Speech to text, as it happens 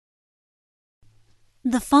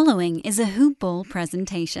The following is a Hoop Ball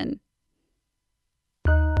presentation.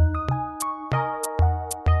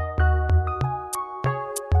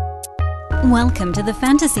 Welcome to the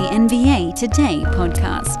Fantasy NBA Today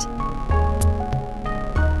podcast.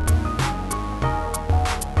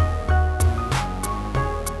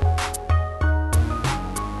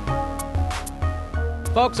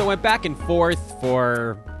 Folks, I went back and forth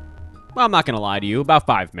for, well, I'm not going to lie to you, about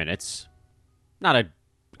 5 minutes. Not an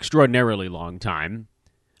extraordinarily long time.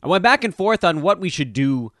 I went back and forth on what we should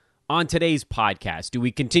do on today's podcast. Do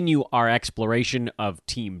we continue our exploration of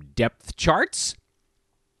team depth charts?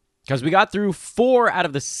 Because we got through 4 out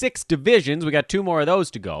of the 6 divisions. We got 2 more of those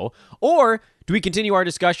to go. Or do we continue our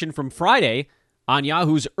discussion from Friday on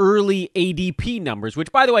Yahoo's early ADP numbers?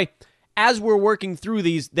 Which, by the way, as we're working through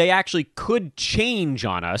these, they actually could change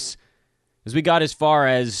on us. As we got as far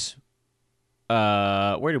as,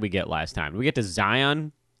 where did we get last time? Did we get to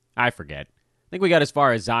Zion? I forget. I think we got as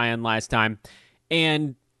far as Zion last time.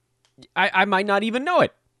 And I might not even know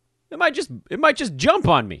it. It might just jump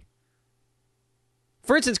on me.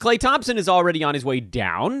 For instance, Klay Thompson is already on his way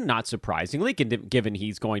down, not surprisingly, given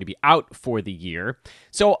he's going to be out for the year.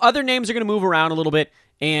 So other names are going to move around a little bit,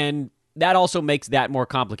 and that also makes that more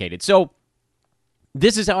complicated. So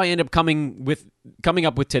this is how I end up coming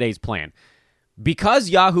up with today's plan. Because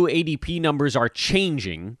Yahoo ADP numbers are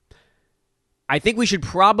changing, I think we should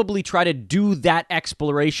probably try to do that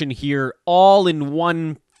exploration here all in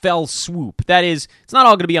one fell swoop. That is, it's not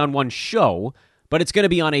all going to be on one show, but it's going to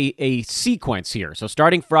be on a sequence here. So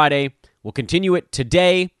starting Friday, we'll continue it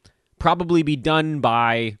today, probably be done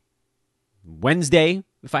by Wednesday,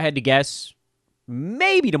 if I had to guess.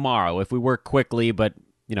 Maybe tomorrow if we work quickly, but,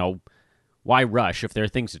 why rush if there are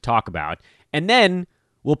things to talk about? And then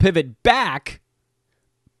we'll pivot back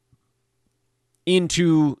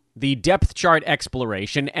into the depth chart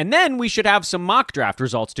exploration, and then we should have some mock draft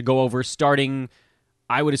results to go over starting,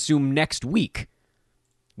 I would assume, next week.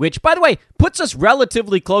 Which, by the way, puts us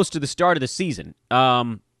relatively close to the start of the season.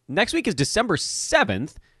 Next week is December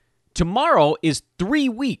 7th. Tomorrow is 3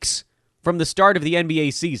 weeks from the start of the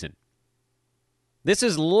NBA season. This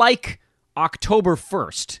is like October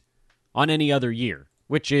 1st on any other year,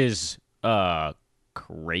 which is,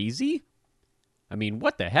 crazy? I mean,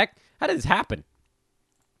 what the heck? How did this happen?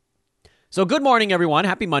 So good morning, everyone.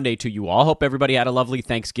 Happy Monday to you all. Hope everybody had a lovely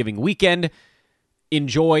Thanksgiving weekend.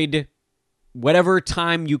 Enjoyed whatever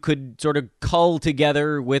time you could sort of cull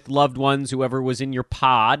together with loved ones, whoever was in your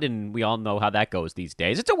pod, and we all know how that goes these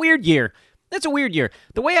days. It's a weird year. It's a weird year.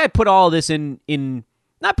 The way I put all this in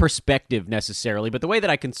not perspective necessarily, but the way that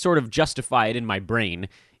I can sort of justify it in my brain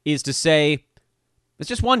is to say, it's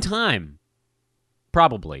just one time,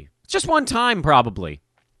 probably. It's just one time, probably.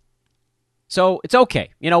 So it's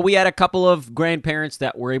okay. We had a couple of grandparents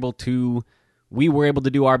that we were able to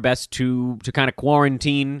do our best to kind of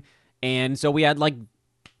quarantine, and so we had like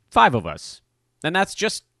 5 of us. And that's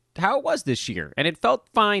just how it was this year, and it felt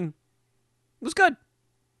fine. It was good.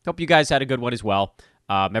 Hope you guys had a good one as well.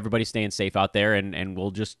 Everybody's staying safe out there, and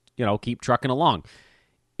we'll just, keep trucking along.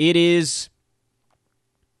 It is,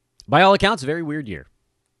 by all accounts, a very weird year.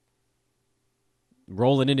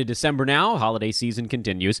 Rolling into December now. Holiday season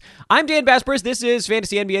continues. I'm Dan Besbris. This is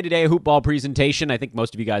Fantasy NBA Today, a hoop ball presentation. I think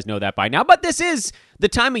most of you guys know that by now. But this is the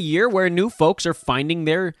time of year where new folks are finding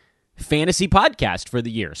their fantasy podcast for the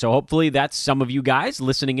year. So hopefully that's some of you guys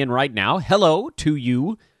listening in right now. Hello to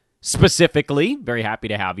you specifically. Very happy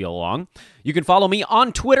to have you along. You can follow me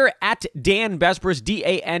on Twitter at Dan Besbris,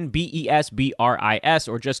 DanBesbris,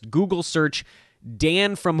 or just Google search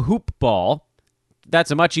Dan from Hoop Ball.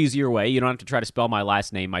 That's a much easier way. You don't have to try to spell my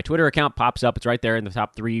last name. My Twitter account pops up. It's right there in the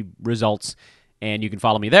top 3 results, and you can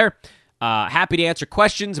follow me there. Happy to answer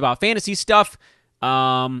questions about fantasy stuff.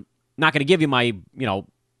 Not going to give you not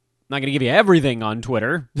going to give you everything on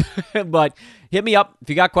Twitter, but hit me up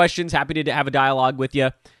if you got questions. Happy to have a dialogue with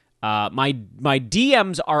you. My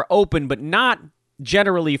DMs are open, but not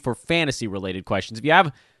generally for fantasy-related questions. If you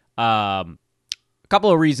have a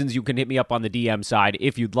couple of reasons you can hit me up on the DM side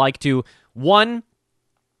if you'd like to. One,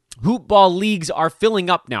 hoop ball leagues are filling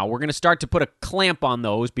up now. We're going to start to put a clamp on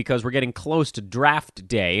those because we're getting close to draft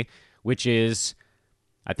day, which is,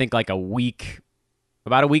 I think, like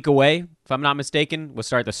about a week away, if I'm not mistaken. We'll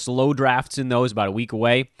start the slow drafts in those about a week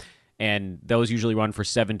away, and those usually run for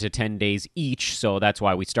 7 to 10 days each, so that's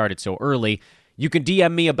why we started so early. You can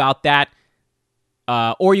DM me about that,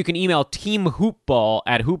 or you can email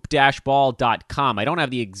teamhoopball@hoop-ball.com. I don't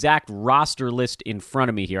have the exact roster list in front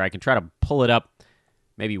of me here. I can try to pull it up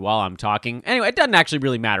maybe while I'm talking. Anyway, it doesn't actually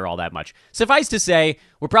really matter all that much. Suffice to say,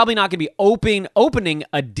 we're probably not going to be opening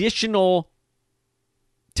additional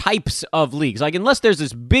types of leagues. Like, unless there's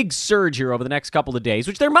this big surge here over the next couple of days,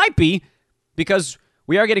 which there might be, because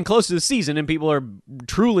we are getting close to the season and people are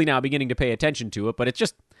truly now beginning to pay attention to it, but it's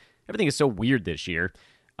just, everything is so weird this year.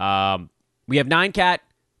 We have 9-cat.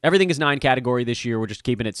 Everything is 9 category this year. We're just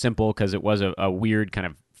keeping it simple because it was a weird kind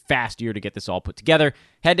of fast year to get this all put together.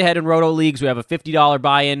 Head-to-head in Roto Leagues, we have a $50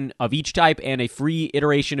 buy-in of each type and a free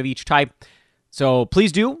iteration of each type. So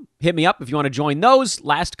please do hit me up if you want to join those.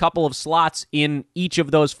 Last couple of slots in each of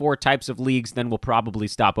those 4 types of leagues, then we'll probably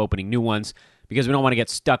stop opening new ones because we don't want to get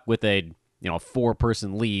stuck with a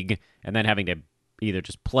 4-person league and then having to either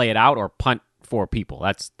just play it out or punt 4 people.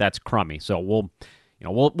 That's crummy. So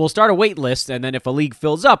we'll start a wait list, and then if a league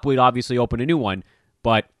fills up, we'd obviously open a new one.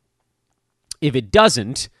 But if it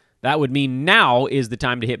doesn't, that would mean now is the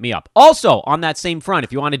time to hit me up. Also, on that same front,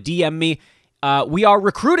 if you want to DM me, we are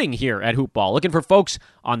recruiting here at Hoopball, looking for folks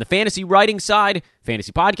on the fantasy writing side,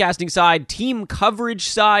 fantasy podcasting side, team coverage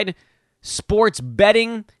side, sports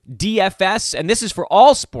betting, DFS, and this is for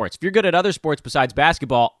all sports. If you're good at other sports besides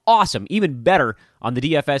basketball, awesome. Even better on the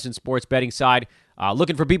DFS and sports betting side.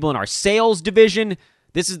 Looking for people in our sales division.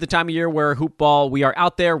 This is the time of year where Hoopball, we are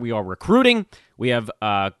out there, we are recruiting. We have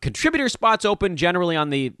contributor spots open generally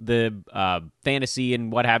on the fantasy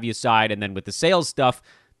and what have you side, and then with the sales stuff,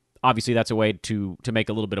 obviously that's a way to make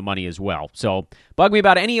a little bit of money as well. So bug me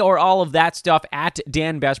about any or all of that stuff. At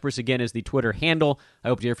Dan Besbris, again, is the Twitter handle. I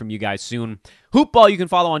hope to hear from you guys soon. Hoopball, you can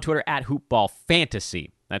follow on Twitter at Hoopball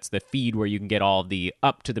Fantasy. That's the feed where you can get all the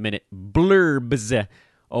up-to-the-minute blurbs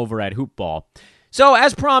over at Hoopball. So,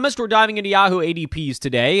 as promised, we're diving into Yahoo ADPs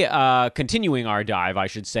today, continuing our dive, I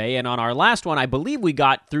should say. And on our last one, I believe we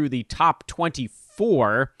got through the top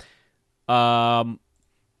 24. Although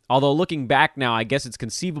looking back now, I guess it's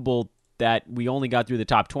conceivable that we only got through the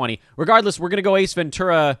top 20. Regardless, we're going to go Ace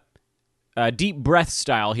Ventura deep breath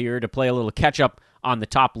style here to play a little catch-up on the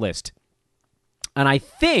top list. And I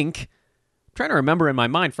think, I'm trying to remember in my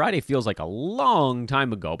mind, Friday feels like a long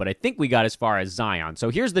time ago, but I think we got as far as Zion. So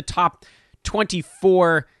here's the top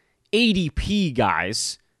 24 ADP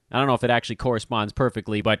guys. I don't know if it actually corresponds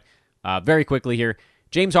perfectly, but very quickly here.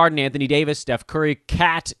 James Harden, Anthony Davis, Steph Curry,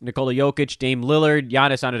 Kat, Nikola Jokic, Dame Lillard,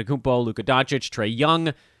 Giannis Antetokounmpo, Luka Doncic, Trae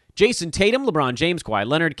Young, Jason Tatum, LeBron James, Kawhi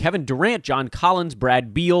Leonard, Kevin Durant, John Collins,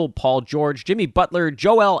 Brad Beal, Paul George, Jimmy Butler,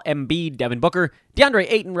 Joel Embiid, Devin Booker, DeAndre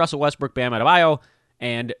Ayton, Russell Westbrook, Bam Adebayo,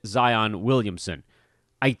 and Zion Williamson.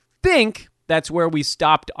 I think that's where we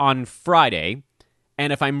stopped on Friday.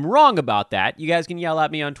 And if I'm wrong about that, you guys can yell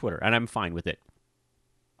at me on Twitter, and I'm fine with it.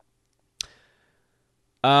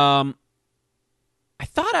 I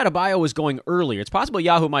thought Adebayo was going earlier. It's possible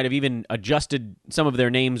Yahoo might have even adjusted some of their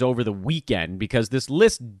names over the weekend because this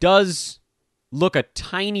list does look a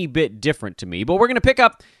tiny bit different to me. But we're going to pick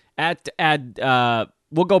up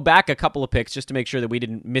we'll go back a couple of picks just to make sure that we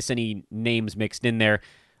didn't miss any names mixed in there.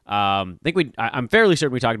 I'm fairly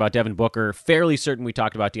certain we talked about Devin Booker. Fairly certain we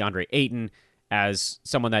talked about DeAndre Ayton as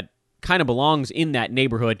someone that kind of belongs in that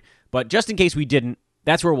neighborhood. But just in case we didn't,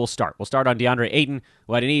 that's where we'll start. We'll start on DeAndre Ayton,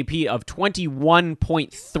 who had an ADP of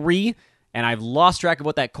 21.3, and I've lost track of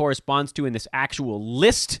what that corresponds to in this actual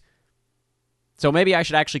list. So maybe I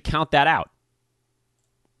should actually count that out.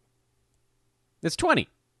 It's 20.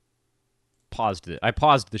 I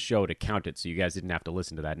paused the show to count it so you guys didn't have to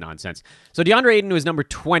listen to that nonsense. So DeAndre Ayton was number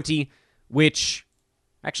 20, which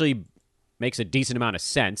actually makes a decent amount of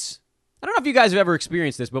sense. I don't know if you guys have ever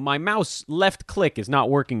experienced this, but my mouse left click is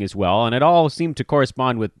not working as well, and it all seemed to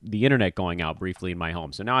correspond with the internet going out briefly in my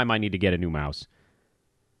home. So now I might need to get a new mouse.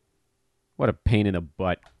 What a pain in the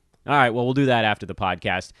butt. All right, well, we'll do that after the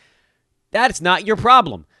podcast. That's not your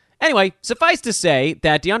problem. Anyway, suffice to say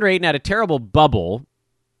that DeAndre Ayton had a terrible bubble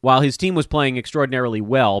while his team was playing extraordinarily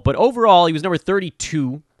well, but overall he was number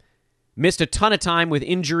 32, missed a ton of time with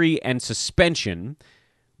injury and suspension.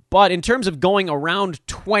 But in terms of going around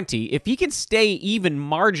 20, if he can stay even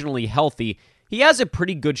marginally healthy, he has a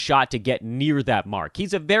pretty good shot to get near that mark.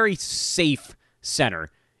 He's a very safe center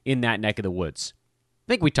in that neck of the woods.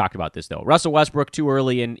 I think we talked about this, though. Russell Westbrook too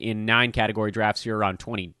early in 9 category drafts here around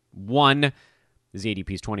 21. His ADP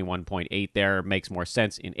is 21.8 there. Makes more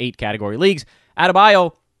sense in 8 category leagues.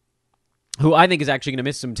 Adebayo, who I think is actually going to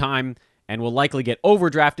miss some time and will likely get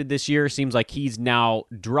overdrafted this year. Seems like he's now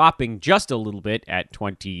dropping just a little bit at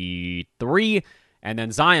 23, and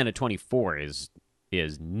then Zion at 24 is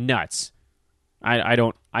nuts. I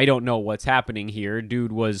don't know what's happening here.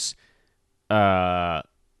 Dude was, he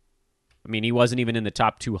wasn't even in the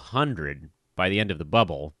top 200 by the end of the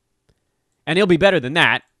bubble, and he'll be better than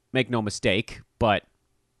that. Make no mistake, but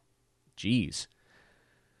geez.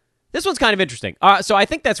 This one's kind of interesting. So I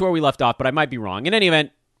think that's where we left off, but I might be wrong. In any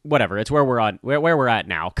event, whatever. It's where we're at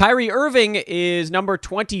now. Kyrie Irving is number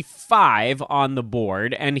 25 on the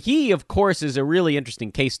board, and he, of course, is a really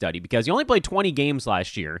interesting case study because he only played 20 games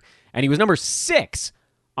last year, and he was number 6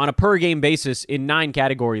 on a per-game basis in 9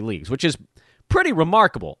 category leagues, which is pretty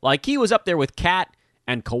remarkable. Like, he was up there with Kat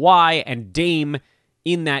and Kawhi and Dame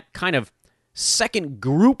in that kind of second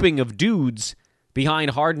grouping of dudes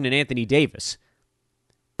behind Harden and Anthony Davis.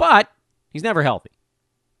 But he's never healthy.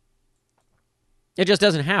 It just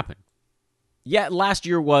doesn't happen. Yet last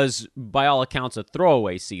year was, by all accounts, a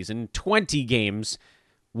throwaway season. 20 games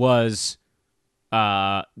was,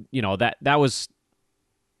 that was...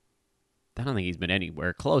 I don't think he's been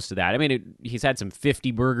anywhere close to that. I mean, he's had some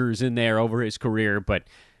 50 burgers in there over his career, but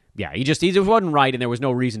yeah, he just wasn't right, and there was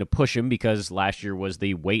no reason to push him because last year was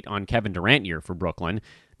the wait on Kevin Durant year for Brooklyn.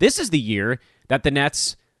 This is the year that the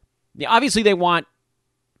Nets, obviously they want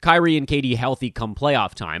Kyrie and KD healthy come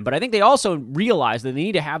playoff time, but I think they also realize that they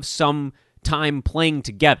need to have some time playing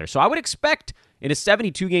together. So I would expect in a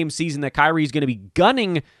 72-game season that Kyrie is going to be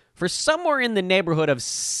gunning for somewhere in the neighborhood of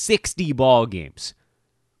 60 ball games.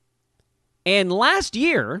 And last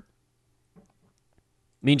year,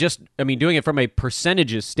 doing it from a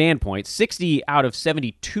percentages standpoint, 60 out of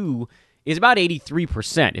 72 is about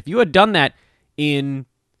 83%. If you had done that in,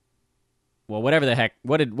 whatever the heck,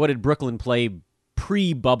 what did Brooklyn play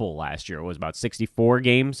pre-bubble last year? It was about 64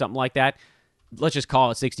 games, something like that. Let's just call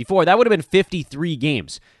it 64. That would have been 53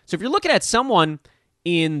 games. So if you're looking at someone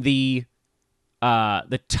in the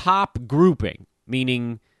top grouping,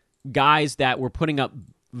 meaning guys that were putting up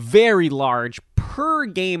very large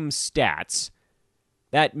per-game stats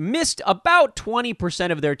that missed about 20%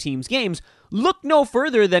 of their team's games, look no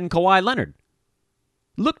further than Kawhi Leonard.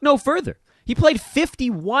 Look no further. He played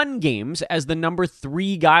 51 games as the number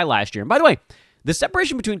 3 guy last year. And by the way, the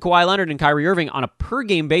separation between Kawhi Leonard and Kyrie Irving on a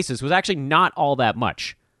per-game basis was actually not all that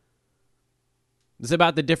much. It's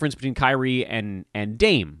about the difference between Kyrie and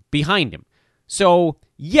Dame behind him. So,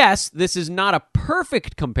 yes, this is not a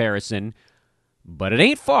perfect comparison, but it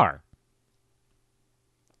ain't far.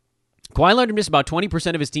 Kawhi Leonard missed about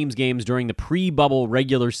 20% of his team's games during the pre-bubble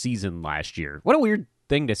regular season last year. What a weird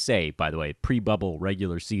thing to say, by the way, pre-bubble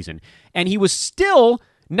regular season. And he was still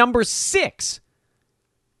number 6.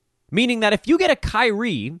 Meaning that if you get a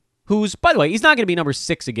Kyrie, who's, by the way, he's not going to be number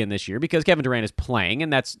 6 again this year because Kevin Durant is playing,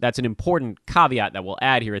 and that's an important caveat that we'll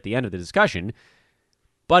add here at the end of the discussion.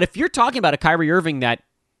 But if you're talking about a Kyrie Irving that,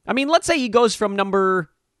 let's say he goes from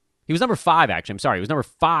he was number 5, actually. I'm sorry. He was number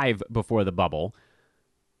 5 before the bubble.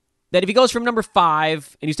 That if he goes from number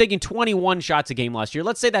 5 and he's taking 21 shots a game last year,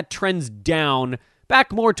 let's say that trends down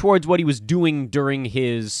back more towards what he was doing during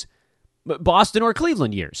his Boston or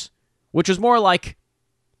Cleveland years, which was more like,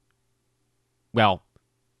 with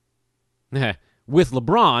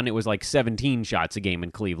LeBron, it was like 17 shots a game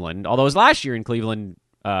in Cleveland. Although his last year in Cleveland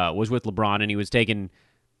was with LeBron and he was taking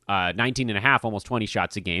 19 and a half, almost 20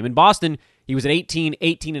 shots a game. In Boston, he was at 18,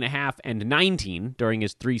 18 and a half, and 19 during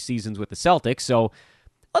his 3 seasons with the Celtics. So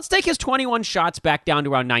let's take his 21 shots back down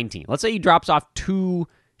to around 19. Let's say he drops off 2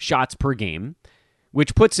 shots per game,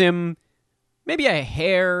 which puts him maybe a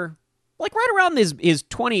hair, like right around his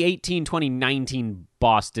 2018, 2019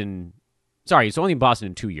 Boston. Sorry, he's only in Boston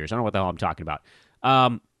in 2 years. I don't know what the hell I'm talking about.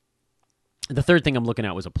 The third thing I'm looking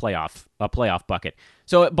at was a playoff bucket.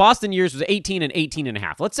 So Boston years was 18 and 18 and a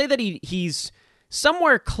half. Let's say that he's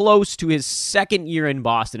somewhere close to his second year in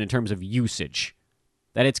Boston in terms of usage.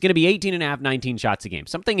 That it's going to be 18 and a half, 19 shots a game.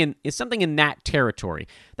 Something in that territory.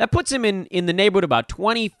 That puts him in the neighborhood about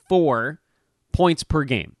 24 points per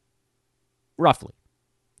game. Roughly.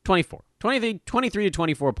 23 to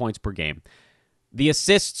 24 points per game. The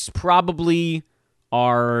assists probably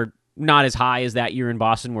are not as high as that year in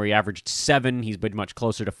Boston where he averaged 7. He's been much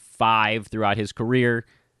closer to 5 throughout his career.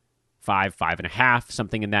 5.5,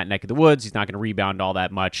 something in that neck of the woods. He's not going to rebound all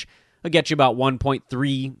that much. He'll get you about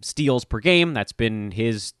 1.3 steals per game. That's been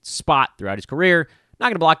his spot throughout his career. Not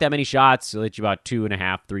going to block that many shots. He'll hit you about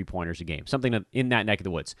 2.5 3-pointers a game. Something in that neck of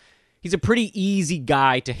the woods. He's a pretty easy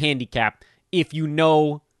guy to handicap if you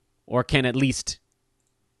know or can at least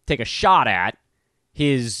take a shot at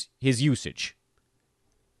his usage.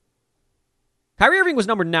 Kyrie Irving was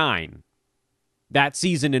number 9 that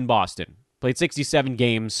season in Boston. Played 67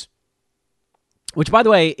 games, which, by the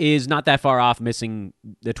way, is not that far off missing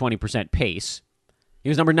the 20% pace. He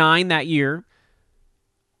was number 9 that year,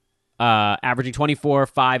 averaging 24,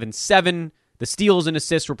 5, and 7. The steals and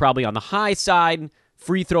assists were probably on the high side.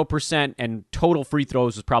 Free throw percent and total free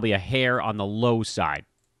throws was probably a hair on the low side.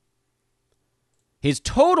 His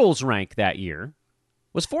totals rank that year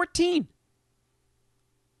was 14.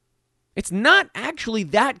 It's not actually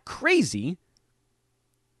that crazy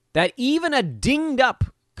that even a dinged-up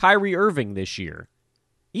Kyrie Irving this year,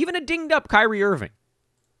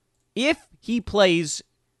 if he plays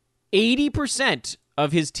 80%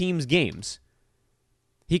 of his team's games,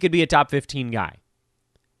 he could be a top 15 guy.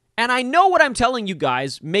 And I know what I'm telling you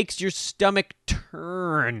guys makes your stomach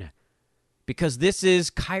turn, because this is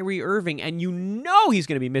Kyrie Irving, and you know he's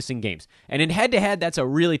going to be missing games. And in head-to-head, that's a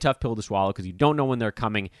really tough pill to swallow because you don't know when they're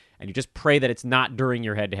coming, and you just pray that it's not during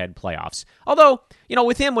your head-to-head playoffs. Although,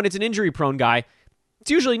 with him, when it's an injury-prone guy,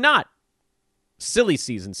 it's usually not silly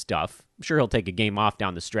season stuff. I'm sure he'll take a game off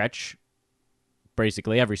down the stretch.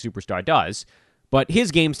 Basically, every superstar does. But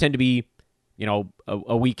his games tend to be,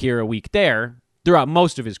 a week here, a week there, throughout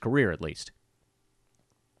most of his career, at least.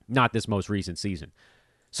 Not this most recent season.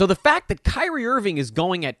 So the fact that Kyrie Irving is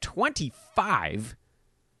going at 25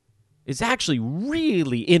 is actually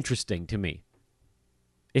really interesting to me.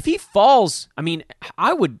 If he falls,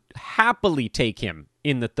 I would happily take him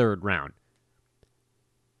in the third round.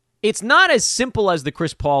 It's not as simple as the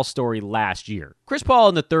Chris Paul story last year. Chris Paul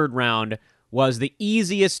in the third round was the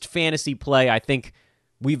easiest fantasy play I think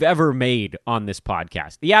we've ever made on this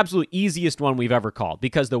podcast. The absolute easiest one we've ever called,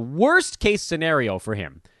 because the worst case scenario for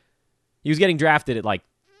him, he was getting drafted at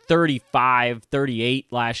 35,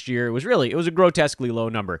 38 last year. It was a grotesquely low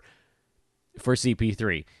number for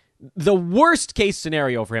CP3. The worst case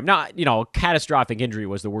scenario for him, not, catastrophic injury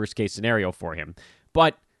was the worst case scenario for him,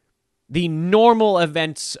 but the normal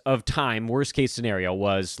events of time, worst case scenario,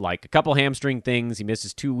 was a couple hamstring things. He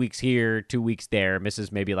misses 2 weeks here, 2 weeks there,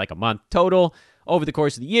 misses maybe a month total over the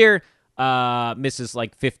course of the year, misses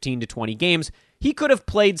 15 to 20 games. He could have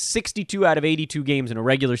played 62 out of 82 games in a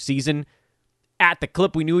regular season at the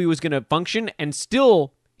clip we knew he was going to function and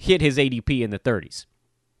still hit his ADP in the 30s.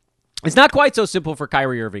 It's not quite so simple for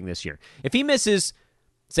Kyrie Irving this year. If he misses,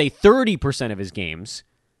 say, 30% of his games,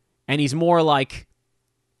 and he's more like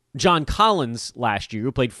John Collins last year,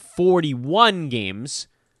 who played 41 games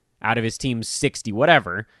out of his team's 60,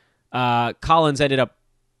 whatever, Collins ended up,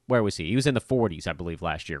 where was he? He was in the 40s, I believe,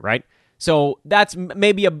 last year, right? So that's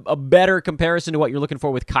maybe a better comparison to what you're looking for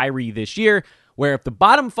with Kyrie this year, where if the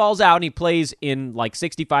bottom falls out and he plays in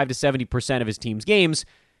 65 to 70% of his team's games,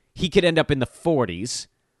 he could end up in the 40s.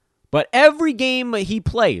 But every game he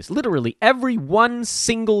plays, literally every one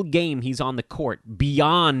single game he's on the court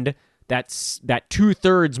beyond that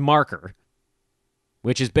 2/3 marker,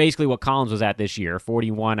 which is basically what Collins was at this year,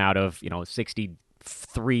 41 out of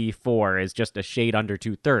 63-4 is just a shade under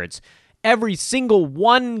 2/3. Every single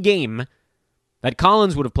one game that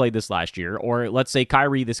Collins would have played this last year, or let's say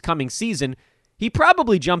Kyrie this coming season, he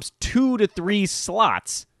probably jumps 2 to 3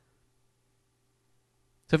 slots.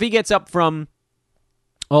 So if he gets up from,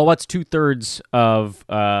 what's 2/3 of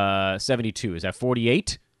 72? Is that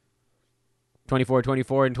 48? 24,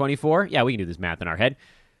 24, and 24? Yeah, we can do this math in our head.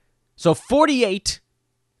 So 48,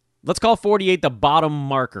 let's call 48 the bottom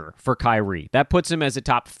marker for Kyrie. That puts him as a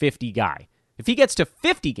top 50 guy. If he gets to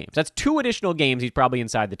 50 games, that's 2 additional games, he's probably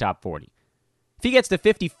inside the top 40. If he gets to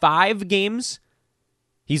 55 games,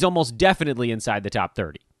 he's almost definitely inside the top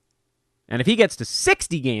 30. And if he gets to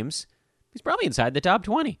 60 games, he's probably inside the top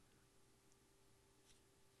 20.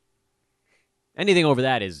 Anything over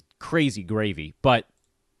that is crazy gravy, but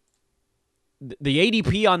the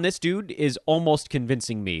ADP on this dude is almost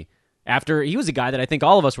convincing me. After he was a guy that I think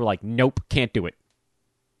all of us were like, nope, can't do it.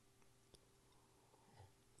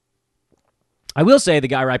 I will say the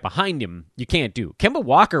guy right behind him, you can't do. Kemba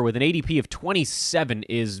Walker with an ADP of 27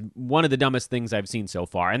 is one of the dumbest things I've seen so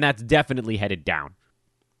far, and that's definitely headed down.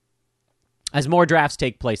 As more drafts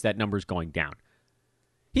take place, that number's going down.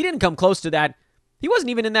 He didn't come close to that. He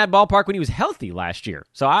wasn't even in that ballpark when he was healthy last year.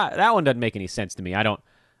 So that one doesn't make any sense to me. I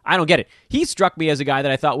don't get it. He struck me as a guy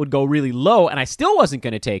that I thought would go really low, and I still wasn't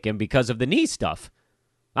going to take him because of the knee stuff.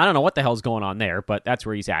 I don't know what the hell's going on there, but that's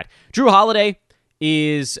where he's at. Drew Holiday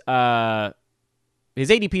is his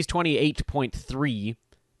ADP is 28.3,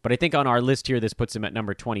 but I think on our list here this puts him at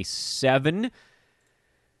number 27,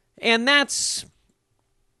 and that's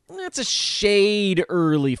a shade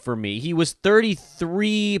early for me. He was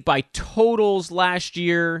 33 by totals last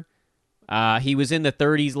year. He was in the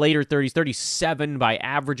 30s, later 30s, 37 by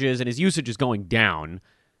averages, and his usage is going down.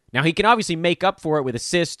 Now, he can obviously make up for it with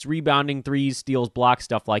assists, rebounding, threes, steals, blocks,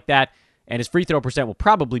 stuff like that, and his free throw percent will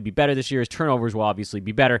probably be better this year. His turnovers will obviously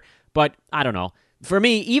be better, but I don't know. For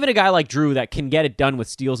me, even a guy like Drew that can get it done with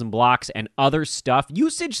steals and blocks and other stuff,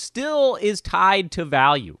 usage still is tied to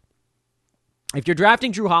value. If you're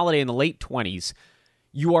drafting Drew Holiday in the late 20s,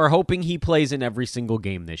 you are hoping he plays in every single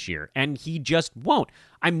game this year, and he just won't.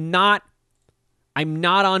 I'm not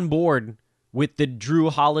on board with the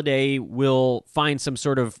Drew Holiday will find some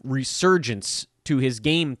sort of resurgence to his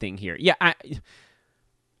game thing here. Yeah,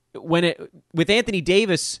 with Anthony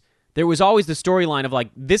Davis, there was always the storyline of like,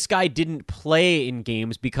 this guy didn't play in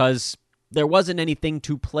games because there wasn't anything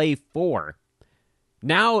to play for.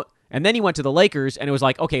 Now, and then he went to the Lakers, and it was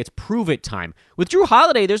like, okay, it's prove it time. With Jrue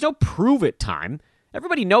Holiday, there's no prove it time.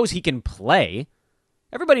 Everybody knows he can play.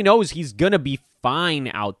 Everybody knows he's going to be fine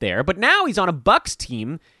out there. But now he's on a Bucks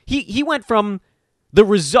team. He went from the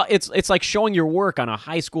result. It's like showing your work on a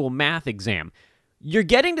high school math exam. You're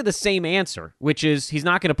getting to the same answer, which is he's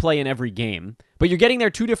not going to play in every game. But you're getting there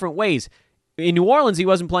two different ways. In New Orleans, he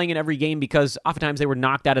wasn't playing in every game because oftentimes they were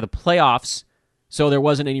knocked out of the playoffs, so there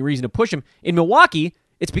wasn't any reason to push him. In Milwaukee,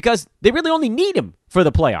 it's because they really only need him for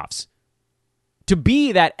the playoffs. To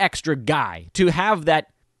be that extra guy, to have that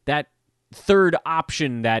third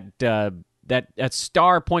option, that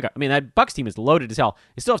star point guard. I mean, that Bucks team is loaded as hell.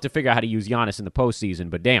 They still have to figure out how to use Giannis in the postseason,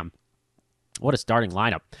 but damn, what a starting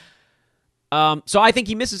lineup. So I think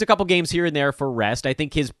he misses a couple games here and there for rest. I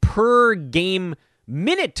think his per-game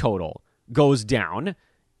minute total goes down,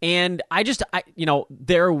 and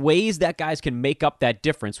there are ways that guys can make up that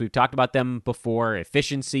difference. We've talked about them before,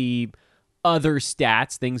 efficiency, other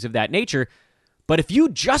stats, things of that nature. But if you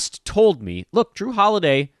just told me, look, Jrue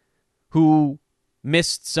Holiday, who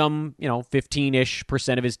missed some,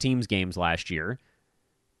 15-ish% of his team's games last year,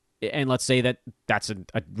 and let's say that that's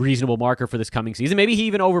a reasonable marker for this coming season. Maybe he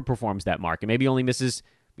even overperforms that mark, and maybe only misses,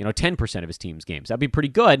 10% of his team's games. That'd be pretty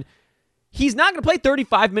good. He's not going to play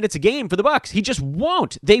 35 minutes a game for the Bucks. He just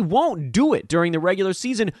won't. They won't do it during the regular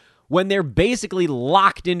season when they're basically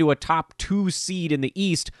locked into a top 2 seed in the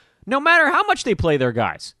East, no matter how much they play their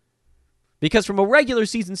guys. Because from a regular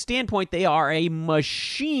season standpoint, they are a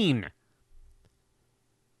machine.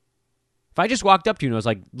 If I just walked up to you and I was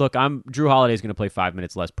like, look, Jrue Holiday's going to play 5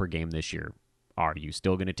 minutes less per game this year. Are you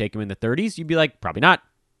still going to take him in the 30s? You'd be like, probably not.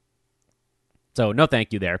 So no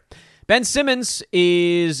thank you there. Ben Simmons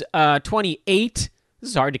is 28. This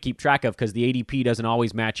is hard to keep track of because the ADP doesn't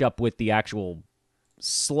always match up with the actual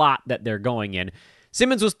slot that they're going in.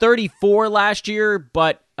 Simmons was 34 last year,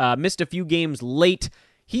 but missed a few games late.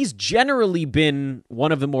 He's generally been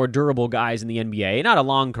one of the more durable guys in the NBA. Not a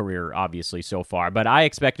long career, obviously, so far, but I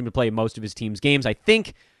expect him to play most of his team's games. I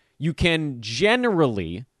think you can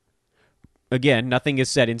generally, again, nothing is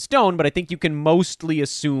set in stone, but I think you can mostly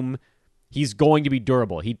assume he's going to be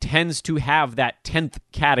durable. He tends to have that 10th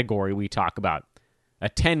category we talk about. A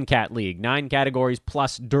 10-cat league, 9 categories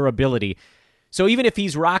plus durability. So even if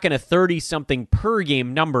he's rocking a 30-something per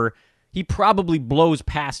game number, he probably blows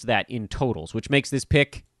past that in totals, which makes this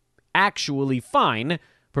pick actually fine,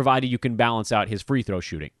 provided you can balance out his free throw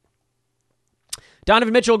shooting.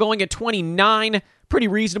 Donovan Mitchell going at 29, pretty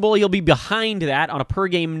reasonable. He'll be behind that on a per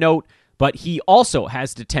game note, but he also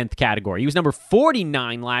has the 10th category. He was number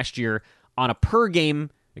 49 last year on a per game,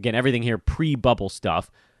 again, everything here pre-bubble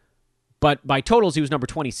stuff, but by totals, he was number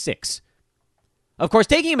 26. Of course,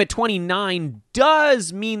 taking him at 29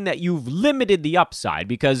 does mean that you've limited the upside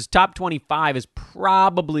because top 25 is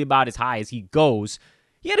probably about as high as he goes.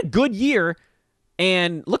 He had a good year,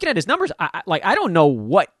 and looking at his numbers, I don't know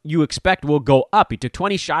what you expect will go up. He took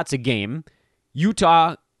 20 shots a game.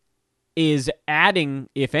 Utah is adding,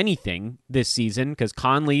 if anything, this season because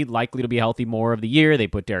Conley likely to be healthy more of the year. They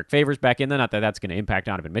put Derek Favors back in there. Not that that's going to impact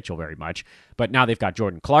Donovan Mitchell very much, but now they've got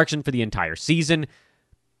Jordan Clarkson for the entire season.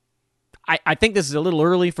 I think this is a little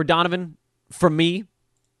early for Donovan, for me,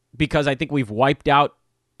 because I think we've wiped out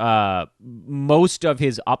most of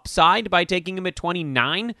his upside by taking him at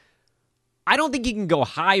 29. I don't think he can go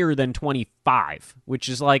higher than 25, which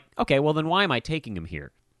is like, okay, well then why am I taking him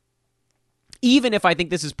here? Even if I think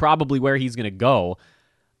this is probably where he's going to go,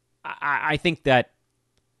 I think that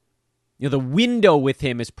the window with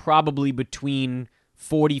him is probably between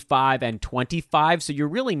 45 and 25, so you're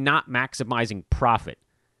really not maximizing profit.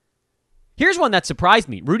 Here's one that surprised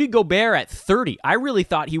me. Rudy Gobert at 30. I really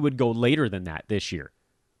thought he would go later than that this year.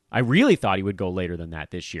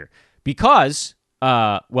 Because,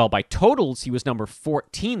 by totals, he was number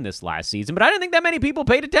 14 this last season, but I didn't think that many people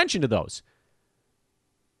paid attention to those.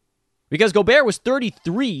 Because Gobert was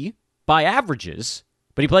 33 by averages,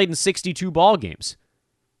 but he played in 62 ball games.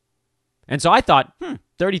 And so I thought,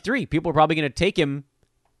 33. People are probably going to take him,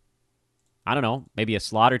 I don't know, maybe a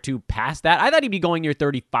slot or two past that. I thought he'd be going near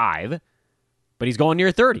 35. But he's going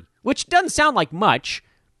near 30, which doesn't sound like much,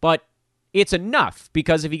 but it's enough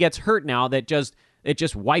because if he gets hurt now, it just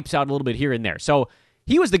wipes out a little bit here and there. So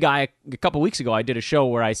he was the guy a couple weeks ago. I did a show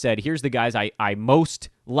where I said, here's the guys I most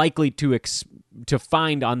likely to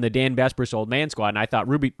find on the Dan Vesper's old man squad, and I thought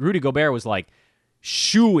Rudy Gobert was like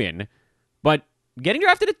shoo-in, but getting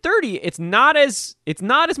drafted at 30, it's not as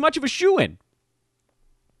much of a shoo-in.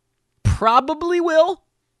 probably will.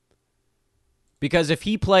 Because if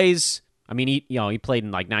he plays, I mean, he played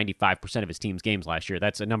in like 95% of his team's games last year.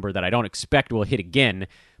 That's a number that I don't expect will hit again.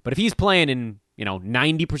 But if he's playing in,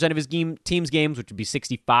 90% of his team's games, which would be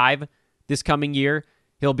 65 this coming year,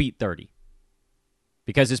 he'll beat 30.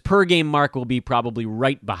 Because his per-game mark will be probably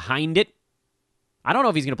right behind it. I don't know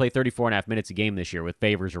if he's going to play 34.5 minutes a game this year with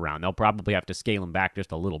Favors around. They'll probably have to scale him back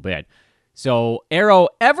just a little bit. So arrow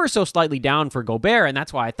ever so slightly down for Gobert, and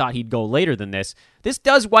that's why I thought he'd go later than this. This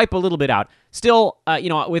does wipe a little bit out. Still,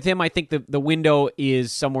 with him, I think the window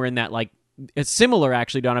is somewhere in that, it's similar,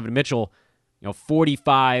 actually, Donovan Mitchell,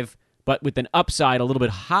 45, but with an upside a little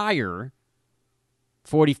bit higher.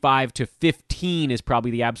 45 to 15 is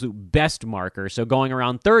probably the absolute best marker. So going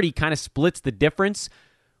around 30 kind of splits the difference,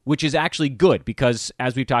 which is actually good because,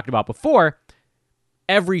 as we've talked about before,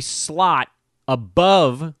 every slot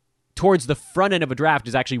above towards the front end of a draft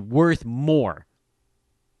is actually worth more.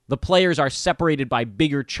 The players are separated by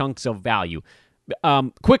bigger chunks of value.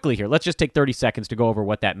 Quickly here, let's just take 30 seconds to go over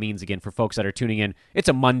what that means again for folks that are tuning in. It's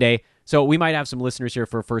a Monday, so we might have some listeners here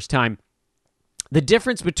for a first time. The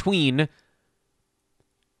difference between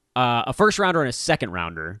a first rounder and a second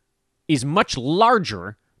rounder is much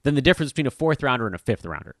larger than the difference between a fourth rounder and a fifth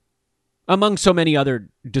rounder, among so many other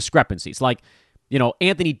discrepancies. Like,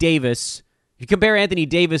 Anthony Davis, if you compare Anthony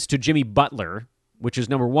Davis to Jimmy Butler, which is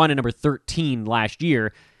number 1 and number 13 last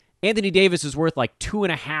year, Anthony Davis is worth like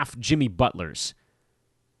 2.5 Jimmy Butlers.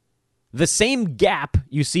 The same gap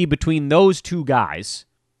you see between those two guys,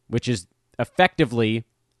 which is effectively,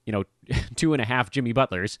 2.5 Jimmy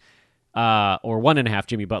Butlers, or 1.5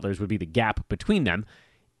 Jimmy Butlers would be the gap between them,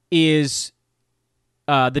 is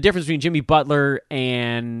the difference between Jimmy Butler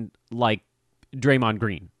and, Draymond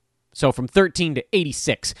Green. So from 13 to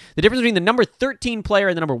 86. The difference between the number 13 player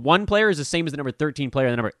and the number 1 player is the same as the number 13 player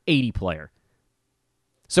and the number 80 player.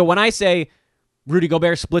 So when I say Rudy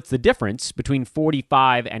Gobert splits the difference between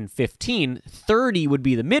 45 and 15, 30 would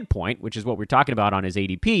be the midpoint, which is what we're talking about on his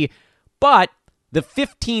ADP, but the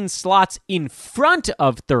 15 slots in front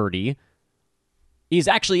of 30 is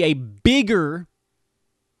actually a bigger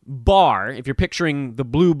bar. If you're picturing the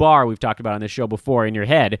blue bar we've talked about on this show before in your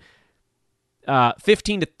head,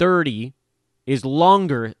 15 to 30 is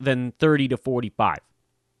longer than 30 to 45.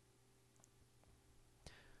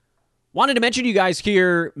 Wanted to mention to you guys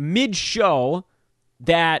here mid-show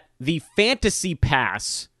that the Fantasy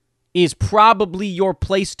Pass is probably your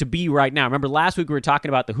place to be right now. Remember, last week we were talking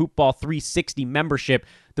about the Hoopball 360 membership.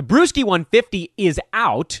 The Brewski 150 is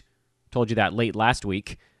out. Told you that late last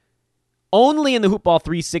week. Only in the Hoopball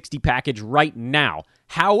 360 package right now.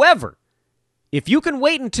 However, if you can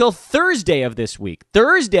wait until Thursday of this week,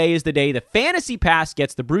 Thursday is the day the Fantasy Pass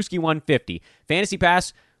gets the Brewski 150. Fantasy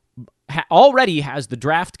Pass already has the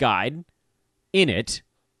draft guide in it.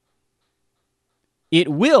 It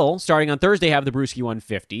will, starting on Thursday, have the Brewski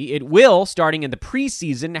 150. It will, starting in the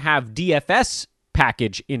preseason, have DFS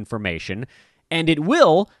package information. And it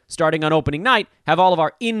will, starting on opening night, have all of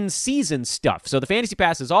our in-season stuff. So the Fantasy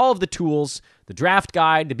Pass has all of the tools, the draft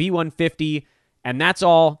guide, the B150, and that's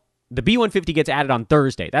all. The B150 gets added on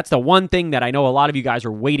Thursday. That's the one thing that I know a lot of you guys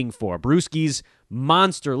are waiting for. Brewski's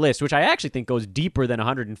monster list, which I actually think goes deeper than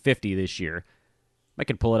 150 this year. I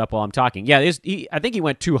can pull it up while I'm talking. Yeah, I think he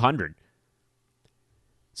went 200.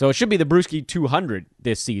 So it should be the Brewski 200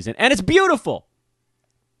 this season. And it's beautiful.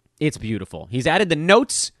 It's beautiful. He's added the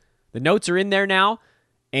notes. The notes are in there now.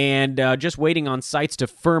 And just waiting on sites to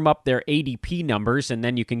firm up their ADP numbers. And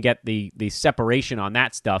then you can get the separation on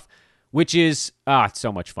that stuff, which is it's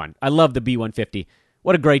so much fun. I love the B150.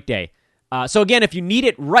 What a great day. So again, if you need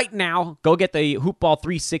it right now, go get the Hoopball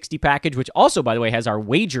 360 package, which also, by the way, has our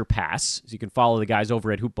wager pass. So you can follow the guys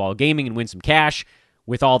over at Hoopball Gaming and win some cash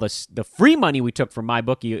with all the free money we took from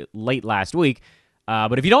MyBookie late last week.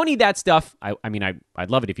 But if you don't need that stuff, I'd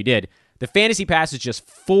love it if you did. The Fantasy Pass is just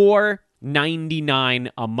 $4.99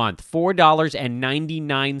 a month.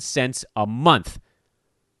 $4.99 a month.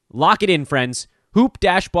 Lock it in, friends.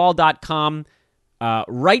 Hoop-ball.com.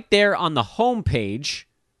 Right there on the homepage,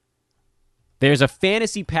 there's a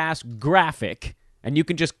Fantasy Pass graphic, and you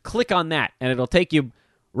can just click on that, and it'll take you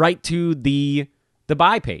right to the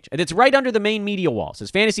buy page. And it's right under the main media wall. It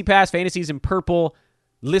says Fantasy Pass, Fantasies in purple,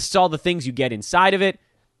 lists all the things you get inside of it,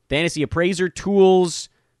 Fantasy Appraiser tools,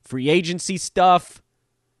 free agency stuff,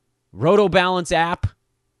 Roto Balance app,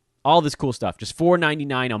 all this cool stuff. Just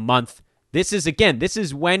 $4.99 a month. This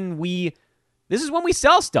is when we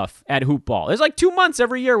sell stuff at Hoopball. There's like 2 months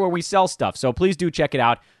every year where we sell stuff, so please do check it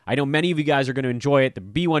out. I know many of you guys are going to enjoy it. The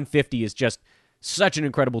B150 is just such an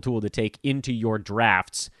incredible tool to take into your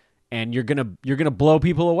drafts, and you're gonna blow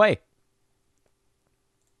people away.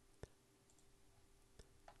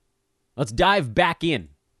 Let's dive back in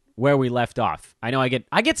where we left off. I know I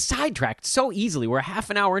get sidetracked so easily. We're half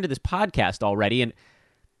an hour into this podcast already, and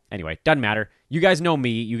anyway, doesn't matter. You guys know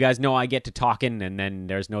me. You guys know I get to talking, and then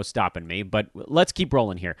there's no stopping me. But let's keep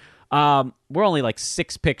rolling here. We're only like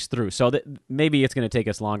 6 picks through, so maybe it's going to take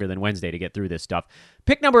us longer than Wednesday to get through this stuff.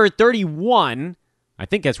 Pick number 31, I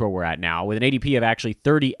think that's where we're at now, with an ADP of actually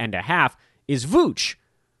 30.5, is Vooch,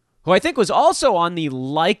 who I think was also on the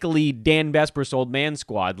likely Dan Besbris old man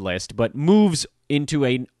squad list, but moves into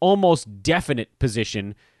an almost definite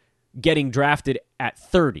position getting drafted at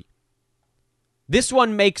 30. This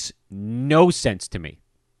one makes no sense to me.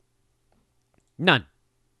 None.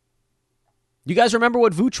 You guys remember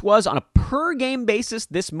what Vooch was on a per-game basis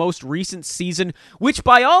this most recent season, which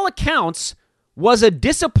by all accounts was a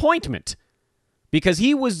disappointment because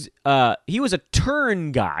he was a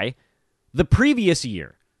turn guy the previous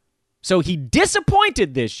year. So he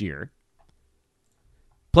disappointed this year,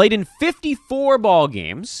 played in 54 ball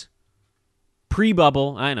games,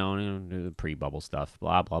 pre-bubble, I know, pre-bubble stuff,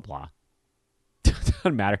 blah, blah, blah.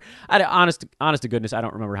 Doesn't matter. Honest to goodness, I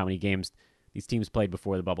don't remember how many games these teams played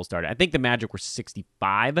before the bubble started. I think the Magic were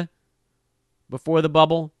 65 before the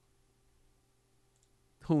bubble.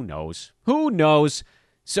 Who knows?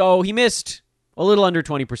 So he missed a little under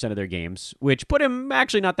 20% of their games, which put him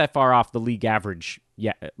actually not that far off the league average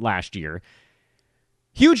last year.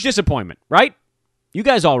 Huge disappointment, right? You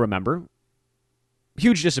guys all remember.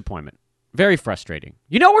 Huge disappointment. Very frustrating.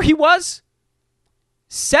 You know where he was?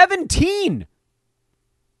 17.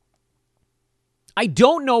 I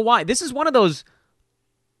don't know why. This is one of those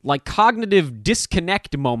like cognitive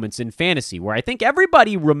disconnect moments in fantasy where I think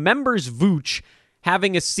everybody remembers Vooch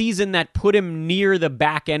having a season that put him near the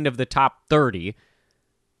back end of the top 30,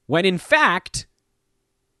 when in fact,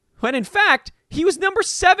 he was number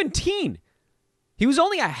 17. He was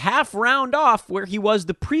only a half round off where he was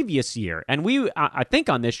the previous year. And I think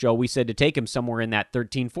on this show, we said to take him somewhere in that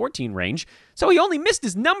 13-14 range. So he only missed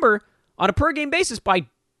his number on a per-game basis by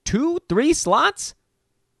 2-3 slots.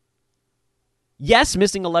 Yes,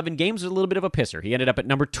 missing 11 games was a little bit of a pisser. He ended up at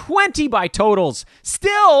number 20 by totals.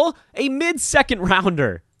 Still a mid-second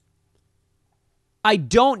rounder. I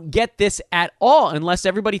don't get this at all unless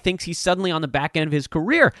everybody thinks he's suddenly on the back end of his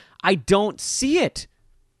career. I don't see it.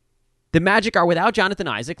 The Magic are without Jonathan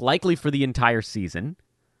Isaac, likely for the entire season.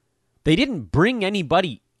 They didn't bring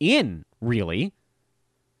anybody in, really.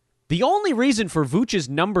 The only reason for Vooch's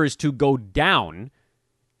numbers to go down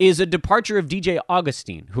is a departure of DJ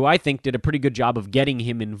Augustine, who I think did a pretty good job of getting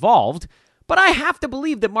him involved. But I have to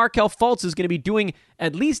believe that Markelle Fultz is going to be doing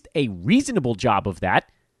at least a reasonable job of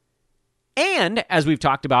that. And, as we've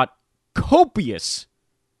talked about copious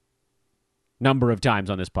number of times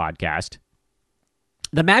on this podcast,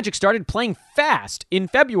 the Magic started playing fast in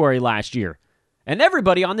February last year, and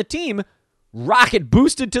everybody on the team rocket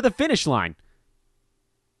boosted to the finish line.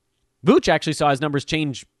 Vooch actually saw his numbers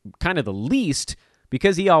change kind of the least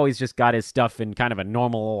because he always just got his stuff in kind of a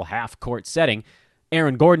normal half-court setting.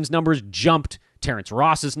 Aaron Gordon's numbers jumped. Terrence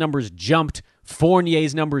Ross's numbers jumped.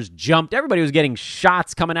 Fournier's numbers jumped. Everybody was getting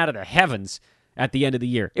shots coming out of the heavens at the end of the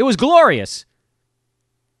year. It was glorious.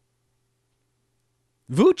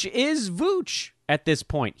 Vooch is Vooch at this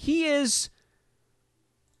point. He is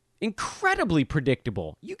incredibly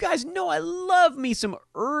predictable. You guys know I love me some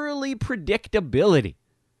early predictability.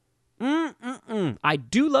 I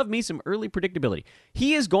do love me some early predictability.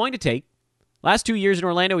 He is going to take, last 2 years in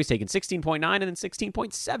Orlando, he's taken 16.9 and then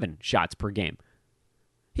 16.7 shots per game.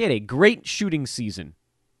 He had a great shooting season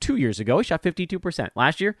 2 years ago. He shot 52%.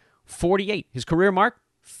 Last year, 48. His career mark,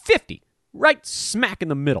 50. Right smack in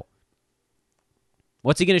the middle.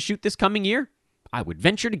 What's he going to shoot this coming year? I would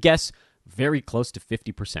venture to guess very close to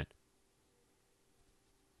 50%.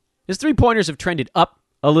 His three-pointers have trended up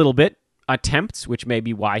a little bit. Attempts, which may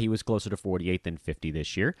be why he was closer to 48 than 50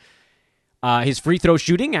 this year. His free throw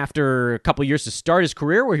shooting, after a couple years to start his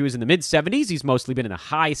career where he was in the mid-70s, he's mostly been in the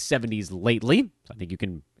high 70s lately. So I think you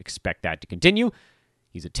can expect that to continue.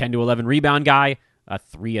 He's a 10 to 11 rebound guy, a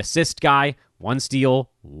 3-assist guy, 1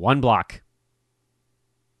 steal, 1 block,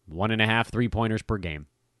 1.5 three-pointers per game.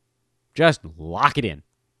 Just lock it in.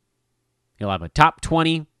 He'll have a top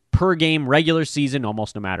 20 per game regular season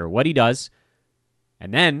almost no matter what he does.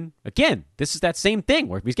 And then, again, this is that same thing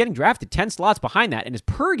where if he's getting drafted 10 slots behind that and his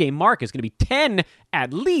per-game mark is going to be 10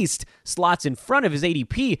 at least slots in front of his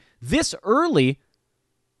ADP this early,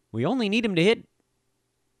 we only need him to hit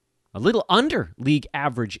a little under league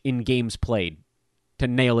average in games played to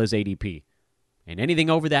nail his ADP. And anything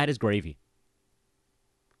over that is gravy.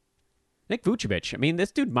 Nick Vucevic, I mean,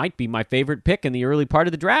 this dude might be my favorite pick in the early part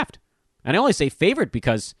of the draft. And I only say favorite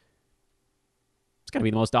because It's got to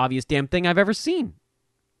be the most obvious damn thing I've ever seen.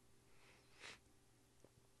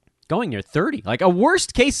 Going near 30. Like a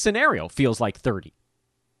worst case scenario feels like 30.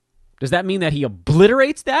 Does that mean that he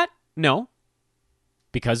obliterates that? No.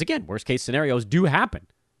 Because again, worst case scenarios do happen.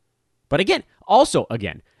 But again,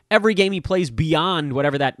 every game he plays beyond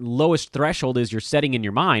whatever that lowest threshold is you're setting in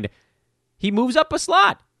your mind, he moves up a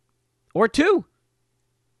slot or two.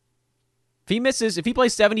 If he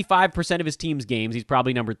plays 75% of his team's games, he's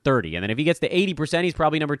probably number 30. And then if he gets to 80%, he's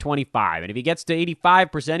probably number 25. And if he gets to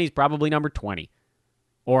 85%, he's probably number 20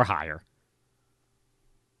 or higher.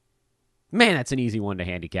 Man, that's an easy one to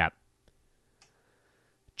handicap.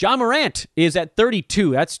 John Morant is at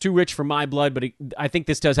 32. That's too rich for my blood, but I think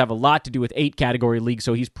this does have a lot to do with 8-category leagues,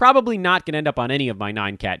 so he's probably not going to end up on any of my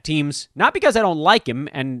 9-cat teams. Not because I don't like him,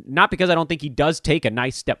 and not because I don't think he does take a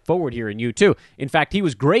nice step forward here in U2. In fact, he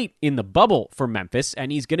was great in the bubble for Memphis,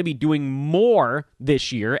 and he's going to be doing more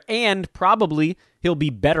this year, and probably he'll be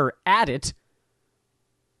better at it.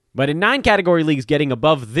 But in 9-category leagues, getting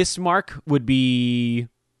above this mark would be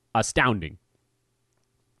astounding.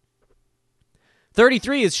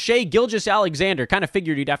 33 is Shai Gilgeous-Alexander. Kind of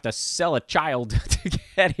figured you'd have to sell a child to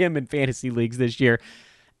get him in fantasy leagues this year.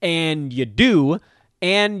 And you do,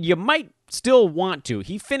 and you might still want to.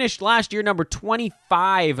 He finished last year number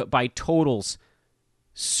 25 by totals.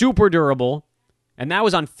 Super durable, and that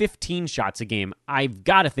was on 15 shots a game. I've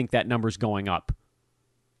got to think that number's going up.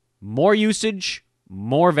 More usage,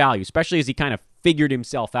 more value, especially as he kind of figured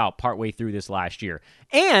himself out partway through this last year.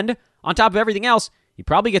 And on top of everything else, he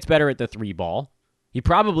probably gets better at the 3-ball. He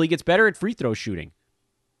probably gets better at free throw shooting.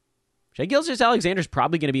 Shai Gilgeous-Alexander's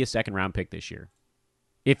probably going to be a second-round pick this year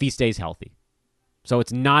if he stays healthy. So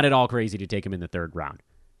it's not at all crazy to take him in the 3rd round.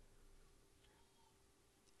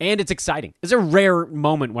 And it's exciting. It's a rare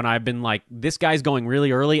moment when I've been like, this guy's going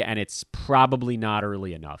really early, and it's probably not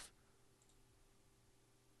early enough.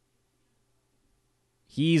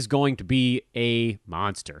 He's going to be a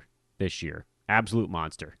monster this year. Absolute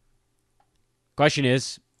monster. Question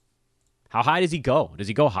is, how high does he go? Does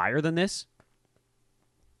he go higher than this?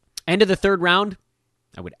 End of the 3rd round,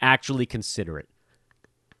 I would actually consider it.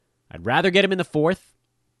 I'd rather get him in the 4th.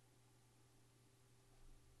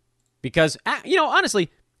 Because, honestly,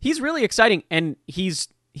 he's really exciting, and he's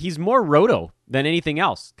more roto than anything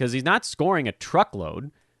else, because he's not scoring a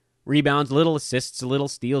truckload. Rebounds, a little assists, a little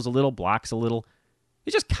steals, a little blocks, a little...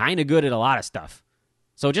 He's just kind of good at a lot of stuff.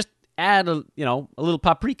 So just add a little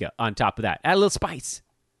paprika on top of that. Add a little spice.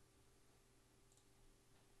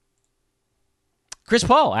 Chris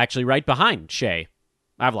Paul, actually, right behind Shai.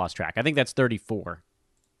 I've lost track. I think that's 34.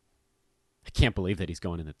 I can't believe that he's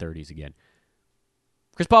going in the 30s again.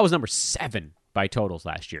 Chris Paul was number 7 by totals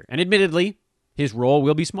last year. And admittedly, his role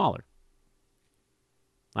will be smaller.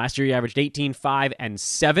 Last year, he averaged 18, 5, and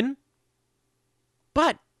 7.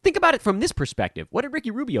 But think about it from this perspective. What did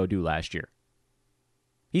Ricky Rubio do last year?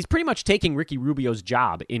 He's pretty much taking Ricky Rubio's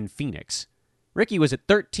job in Phoenix. Ricky was at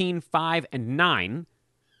 13, 5, and 9.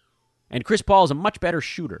 And Chris Paul is a much better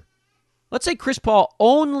shooter. Let's say Chris Paul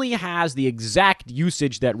only has the exact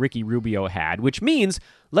usage that Ricky Rubio had, which means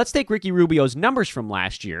let's take Ricky Rubio's numbers from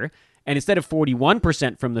last year, and instead of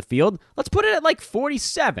 41% from the field, let's put it at like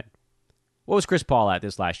 47. What was Chris Paul at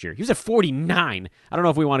this last year? He was at 49. I don't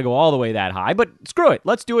know if we want to go all the way that high, but screw it.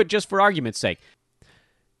 Let's do it just for argument's sake.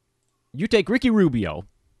 You take Ricky Rubio,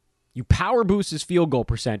 you power boost his field goal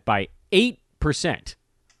percent by 8%.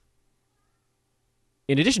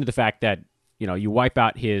 In addition to the fact that, you wipe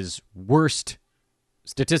out his worst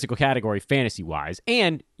statistical category fantasy-wise,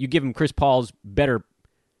 and you give him Chris Paul's better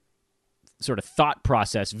sort of thought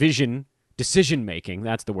process, vision, decision-making,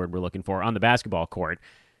 that's the word we're looking for, on the basketball court.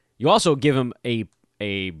 You also give him a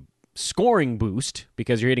scoring boost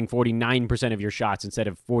because you're hitting 49% of your shots instead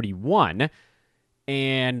of 41,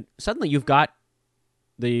 and suddenly you've got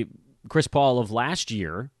the Chris Paul of last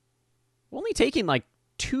year only taking like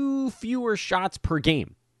 2 fewer shots per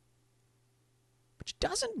game. Which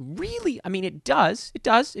doesn't really, it does.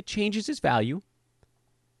 It changes his value,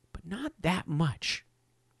 but not that much.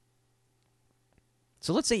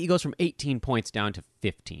 So let's say he goes from 18 points down to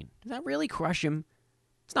 15. Does that really crush him?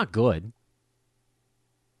 It's not good.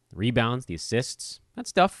 The rebounds, the assists, that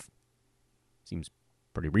stuff seems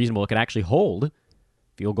pretty reasonable. It could actually hold.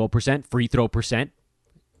 Field goal percent, free throw percent.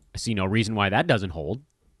 I see no reason why that doesn't hold.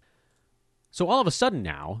 So all of a sudden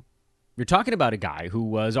now, you're talking about a guy who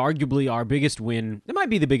was arguably our biggest win. It might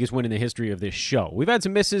be the biggest win in the history of this show. We've had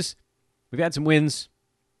some misses. We've had some wins.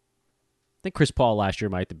 I think Chris Paul last year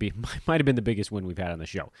might have been the biggest win we've had on the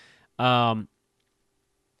show.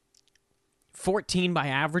 14 by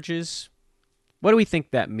averages, What do we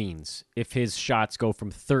think that means if his shots go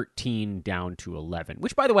from 13 down to 11?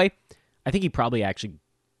 Which, by the way, I think he probably actually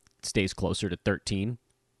stays closer to 13.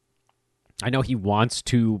 I know he wants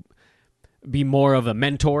to be more of a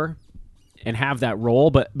mentor and have that role,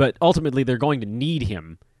 but ultimately they're going to need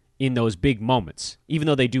him in those big moments, even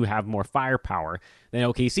though they do have more firepower than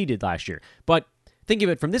OKC did last year. But think of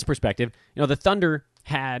it from this perspective, the Thunder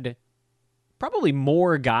had probably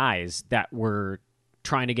more guys that were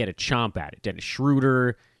trying to get a chomp at it. Dennis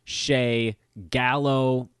Schroeder, Shea,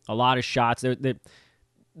 Gallo, a lot of shots.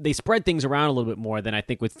 They spread things around a little bit more than I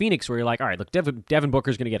think with Phoenix, where you're like, all right, look, Devin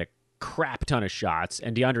Booker's going to get a crap ton of shots,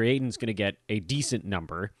 and DeAndre Ayton's going to get a decent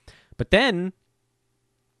number. But then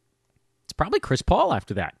it's probably Chris Paul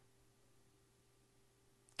after that.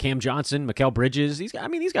 Cam Johnson, Mikal Bridges. These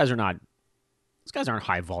guys aren't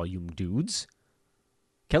high volume dudes.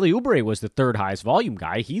 Kelly Oubre was the third highest volume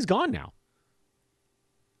guy. He's gone now.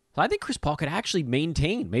 So I think Chris Paul could actually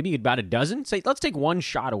maintain maybe about a dozen. Say, let's take one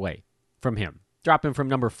shot away from him. Drop him from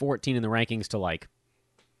number 14 in the rankings to like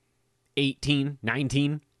 18,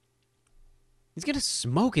 19. He's going to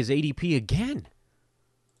smoke his ADP again.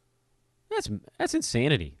 That's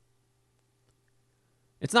insanity.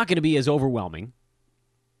 It's not going to be as overwhelming.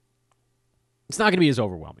 Not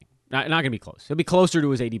going to be close. He'll be closer to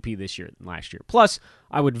his ADP this year than last year. Plus,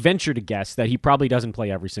 I would venture to guess that he probably doesn't play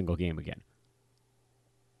every single game again.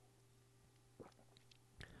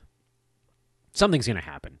 Something's going to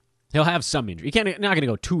happen. He'll have some injury. He's not going to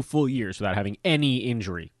go 2 full years without having any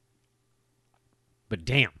injury. But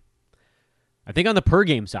damn. I think on the per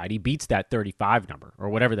game side, he beats that 35 number, or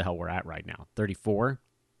whatever the hell we're at right now. 34.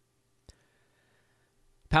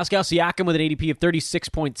 Pascal Siakam with an ADP of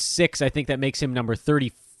 36.6. I think that makes him number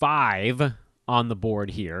 35 on the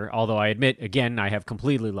board here. Although I admit, again, I have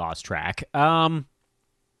completely lost track.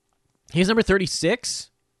 He's number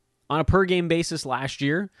 36 on a per game basis last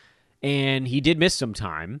year, and he did miss some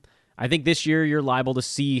time. I think this year you're liable to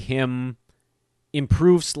see him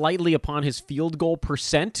improve slightly upon his field goal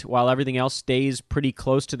percent while everything else stays pretty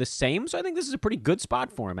close to the same. So I think this is a pretty good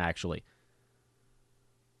spot for him, actually.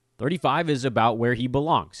 35 is about where he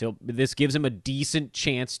belongs. So this gives him a decent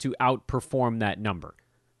chance to outperform that number.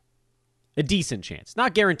 A decent chance.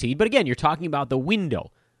 Not guaranteed, but again, you're talking about the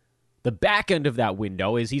window. The back end of that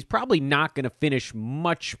window is he's probably not going to finish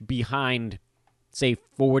much behind, say,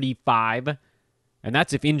 45, and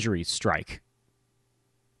that's if injuries strike.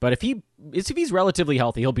 But if he's relatively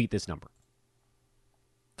healthy, he'll beat this number.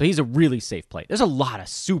 So he's a really safe play. There's a lot of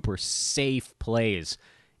super safe plays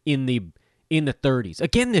in the 30s.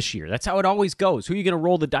 Again this year, that's how it always goes. Who are you going to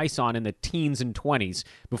roll the dice on in the teens and 20s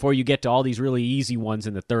before you get to all these really easy ones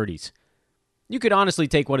in the 30s? You could honestly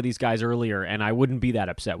take one of these guys earlier, and I wouldn't be that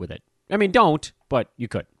upset with it. I mean, don't, but you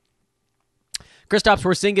could. Kristaps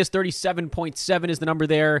Porzingis, 37.7 is the number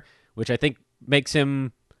there, which I think makes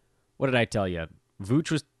him, what did I tell you?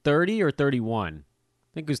 Vooch was 30 or 31?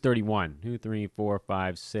 I think it was 31. 2, 3, 4,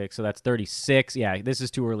 5, 6. So that's 36. Yeah, this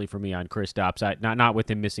is too early for me on Kristaps. Not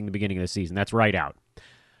with him missing the beginning of the season. That's right out.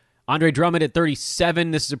 Andre Drummond at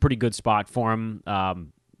 37. This is a pretty good spot for him.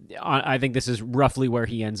 I think this is roughly where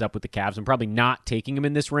he ends up with the Cavs. I'm probably not taking him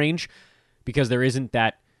in this range because there isn't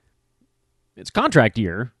that. It's contract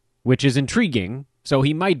year, which is intriguing. So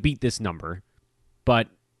he might beat this number. But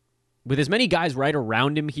with as many guys right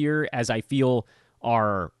around him here as I feel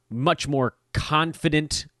are much more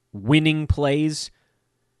confident winning plays,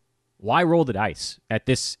 why roll the dice at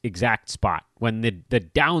this exact spot when the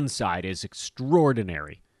downside is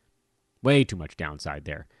extraordinary? Way too much downside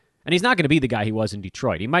there. And he's not going to be the guy he was in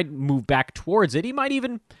Detroit. He might move back towards it. He might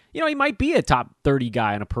even, he might be a top 30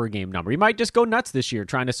 guy on a per game number. He might just go nuts this year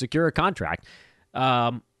trying to secure a contract.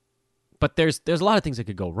 But there's a lot of things that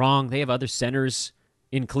could go wrong. They have other centers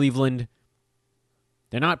in Cleveland.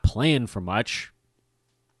 They're not playing for much.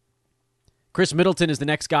 Chris Middleton is the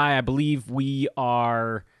next guy. I believe we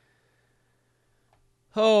are,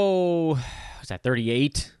 is that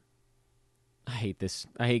 38? I hate this.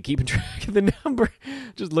 I hate keeping track of the number.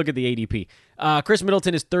 Just look at the ADP. Chris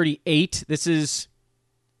Middleton is 38. This is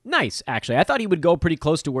nice, actually. I thought he would go pretty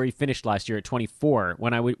close to where he finished last year at 24.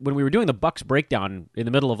 When we were doing the Bucks breakdown in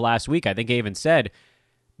the middle of last week, I think I even said,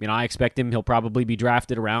 I expect he'll probably be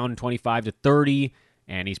drafted around 25 to 30,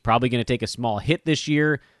 and he's probably going to take a small hit this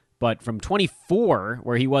year. But from 24,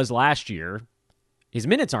 where he was last year, his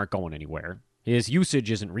minutes aren't going anywhere. His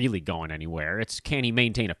usage isn't really going anywhere. It's can he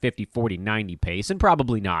maintain a 50, 40, 90 pace? And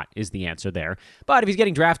probably not is the answer there. But if he's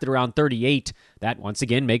getting drafted around 38, that once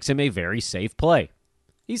again makes him a very safe play.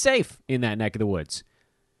 He's safe in that neck of the woods.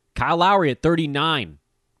 Kyle Lowry at 39,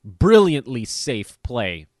 brilliantly safe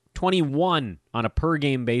play. 21 on a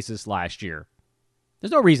per-game basis last year.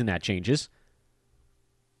 There's no reason that changes.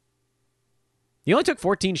 He only took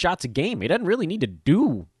 14 shots a game. He doesn't really need to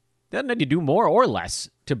do more or less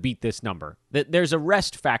to beat this number. There's a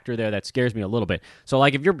rest factor there that scares me a little bit. So,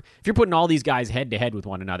 like, if you're putting all these guys head-to-head with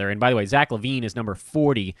one another, and by the way, Zach LaVine is number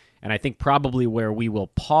 40, and I think probably where we will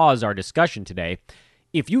pause our discussion today,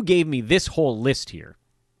 if you gave me this whole list here,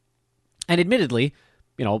 and admittedly,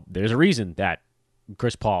 there's a reason that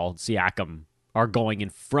Chris Paul, Siakam are going in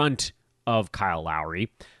front of Kyle Lowry,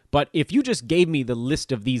 but if you just gave me the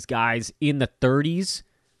list of these guys in the 30s,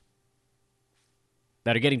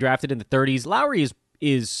 that are getting drafted in the 30s. Lowry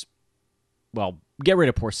is well, get rid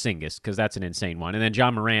of Porzingis because that's an insane one. And then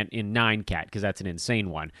John Morant in 9-cat because that's an insane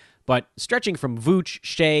one. But stretching from Vooch,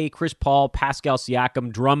 Shea, Chris Paul, Pascal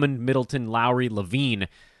Siakam, Drummond, Middleton, Lowry, LaVine.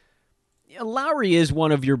 Lowry is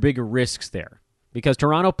one of your bigger risks there because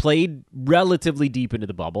Toronto played relatively deep into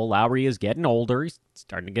the bubble. Lowry is getting older. He's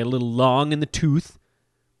starting to get a little long in the tooth.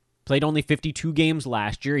 Played only 52 games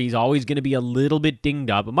last year. He's always going to be a little bit dinged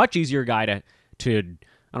up. A much easier guy to I don't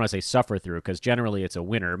want to say suffer through because generally it's a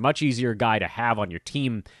winner. Much easier guy to have on your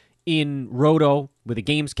team in Roto with a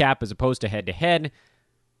games cap as opposed to head-to-head.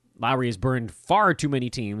 Lowry has burned far too many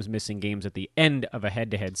teams missing games at the end of a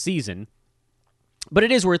head-to-head season. But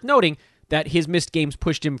it is worth noting that his missed games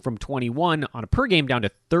pushed him from 21 on a per game down to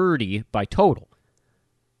 30 by total.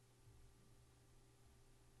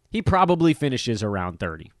 He probably finishes around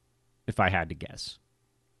 30, if I had to guess.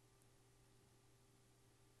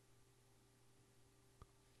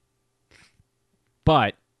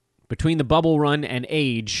 But between the bubble run and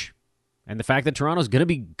age, and the fact that Toronto's going to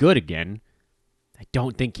be good again, I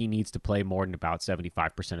don't think he needs to play more than about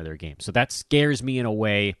 75% of their games. So that scares me in a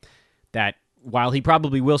way that while he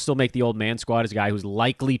probably will still make the old man squad as a guy who's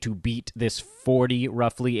likely to beat this 40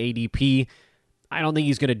 roughly ADP, I don't think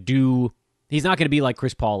he's not going to be like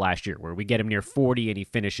Chris Paul last year where we get him near 40 and he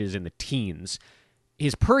finishes in the teens.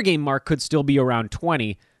 His per game mark could still be around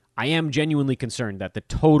 20. I am genuinely concerned that the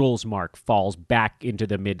totals mark falls back into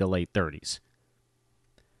the mid to late 30s.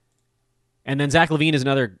 And then Zach LaVine is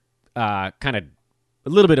another kind of a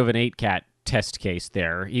little bit of an 8-cat test case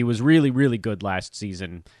there. He was really, really good last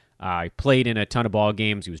season. He played in a ton of ball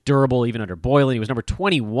games. He was durable even under Boylan. He was number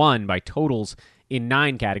 21 by totals in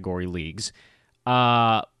 9 category leagues.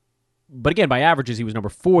 But again, by averages, he was number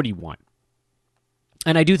 41.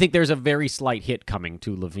 And I do think there's a very slight hit coming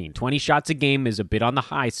to LaVine. 20 shots a game is a bit on the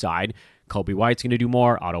high side. Kobe White's going to do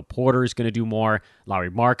more. Otto Porter is going to do more. Lauri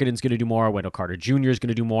Markkanen's going to do more. Wendell Carter Jr. is going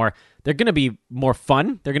to do more. They're going to be more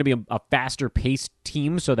fun. They're going to be a faster-paced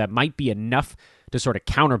team, so that might be enough to sort of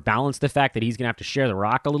counterbalance the fact that he's going to have to share the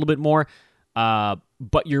rock a little bit more.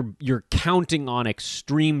 But you're counting on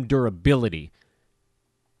extreme durability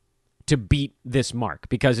to beat this mark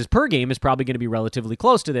because his per game is probably going to be relatively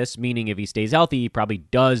close to this, meaning if he stays healthy, he probably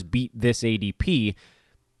does beat this ADP.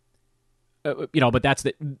 But that's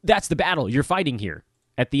the battle you're fighting here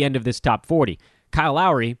at the end of this top 40. Kyle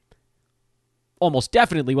Lowry almost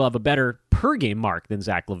definitely will have a better per game mark than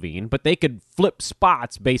Zach LaVine, but they could flip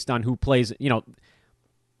spots based on who plays.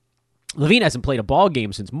 LaVine hasn't played a ball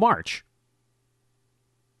game since March.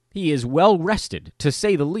 He is well rested, to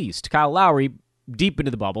say the least. Kyle Lowry, deep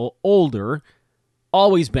into the bubble, older,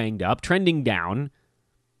 always banged up, trending down.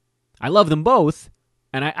 I love them both,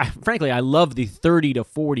 and I frankly, I love the 30 to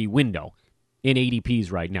 40 window in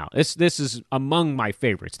ADPs right now. This is among my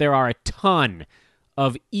favorites. There are a ton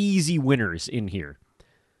of easy winners in here.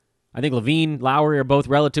 I think LaVine, Lowry are both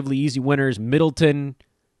relatively easy winners. Middleton,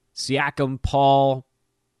 Siakam, Paul,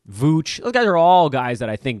 Vooch, those guys are all guys that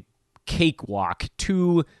I think cakewalk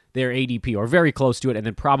to their ADP or very close to it and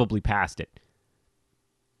then probably past it.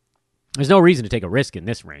 There's no reason to take a risk in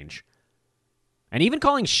this range. And even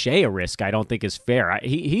calling Shea a risk, I don't think is fair.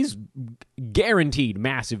 He's guaranteed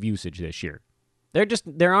massive usage this year.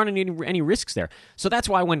 There aren't any risks there. So that's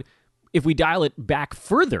why if we dial it back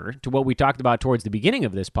further to what we talked about towards the beginning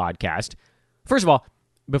of this podcast, first of all,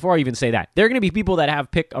 before I even say that, there are going to be people that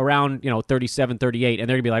have pick around 37, 38, and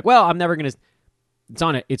they're going to be like, well, I'm never going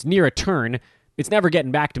to, it's near a turn. It's never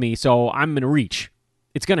getting back to me, so I'm going to reach.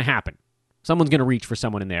 It's going to happen. Someone's going to reach for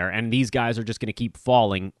someone in there, and these guys are just going to keep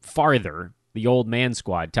falling farther, the old man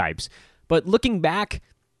squad types. But looking back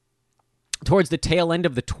towards the tail end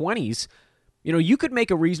of the 20s, you could make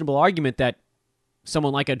a reasonable argument that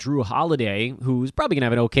someone like a Drew Holiday, who's probably going to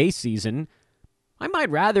have an okay season, I might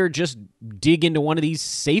rather just dig into one of these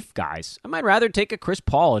safe guys. I might rather take a Chris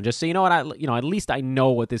Paul and just say, at least I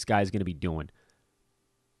know what this guy's going to be doing.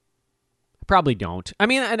 Probably don't. I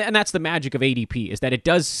mean, and that's the magic of ADP, is that it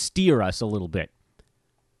does steer us a little bit.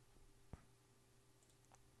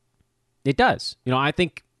 It does. I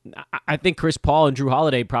think I think Chris Paul and Drew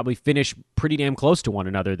Holiday probably finish pretty damn close to one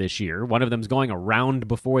another this year. One of them's going a round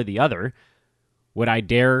before the other. Would I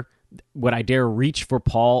dare reach for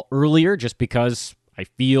Paul earlier just because I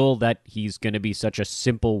feel that he's going to be such a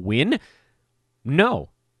simple win? No,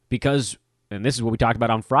 because, and this is what we talked about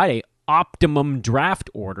on Friday, optimum draft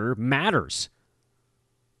order matters.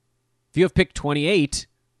 If you have pick 28,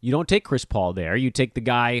 you don't take Chris Paul there. You take the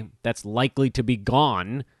guy that's likely to be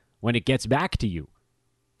gone when it gets back to you.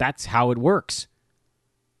 That's how it works.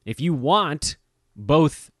 If you want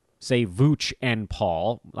both, say, Vooch and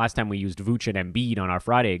Paul, last time we used Vooch and Embiid on our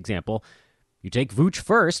Friday example, you take Vooch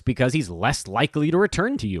first because he's less likely to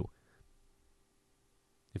return to you.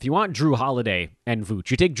 If you want Drew Holiday and Vooch,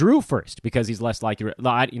 you take Drew first because he's less likely.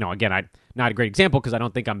 Again, not a great example because I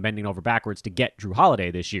don't think I'm bending over backwards to get Drew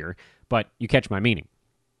Holiday this year, but you catch my meaning.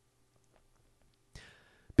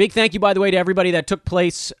 Big thank you, by the way, to everybody that took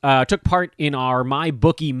part in our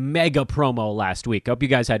MyBookie mega promo last week. Hope you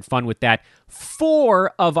guys had fun with that.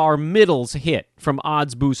 4 of our middles hit from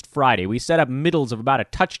Odds Boost Friday. We set up middles of about a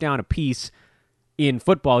touchdown apiece in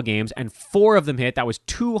football games, and 4 of them hit. That was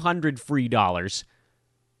 $200 free dollars.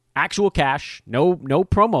 Actual cash, no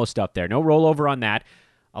promo stuff there, no rollover on that.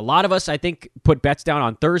 A lot of us, I think, put bets down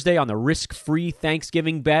on Thursday on the risk-free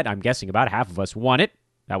Thanksgiving bet. I'm guessing about half of us won it.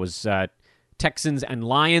 That was Texans and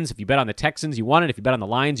Lions. If you bet on the Texans, you won it. If you bet on the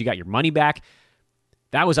Lions, you got your money back.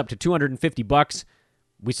 That was up to $250.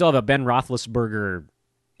 We still have a Ben Roethlisberger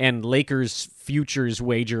and Lakers futures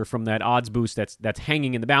wager from that odds boost that's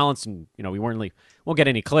hanging in the balance, and we won't get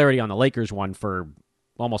any clarity on the Lakers one for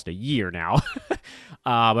almost a year now.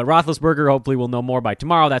 But Roethlisberger hopefully will know more by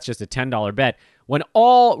tomorrow. That's just a $10 bet. When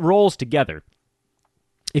all rolls together,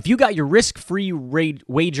 if you got your risk-free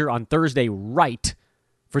wager on Thursday right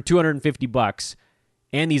for $250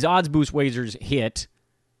 and these odds boost wagers hit,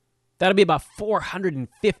 that'll be about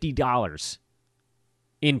 $450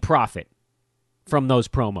 in profit from those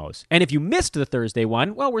promos. And if you missed the Thursday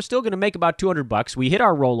one, well, we're still going to make about $200. We hit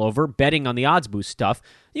our rollover betting on the odds boost stuff.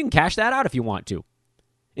 You can cash that out if you want to.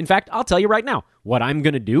 In fact, I'll tell you right now, what I'm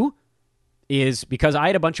going to do is, because I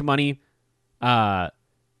had a bunch of money tied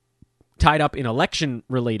up in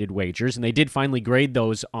election-related wagers, and they did finally grade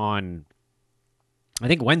those on, I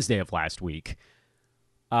think, Wednesday of last week.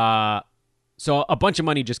 So a bunch of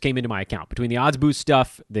money just came into my account between the odds boost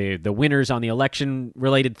stuff, the winners on the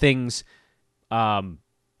election-related things. I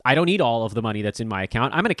don't need all of the money that's in my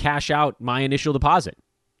account. I'm going to cash out my initial deposit,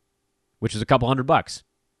 which is a couple $100.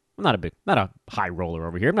 I'm not a high roller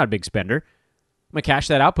over here. I'm not a big spender. I'm going to cash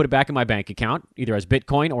that out, put it back in my bank account, either as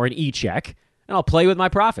Bitcoin or an e-check, and I'll play with my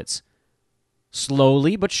profits.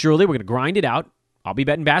 Slowly but surely, we're going to grind it out. I'll be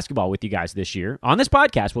betting basketball with you guys this year. On this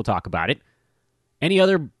podcast, we'll talk about it. Any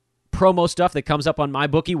other promo stuff that comes up on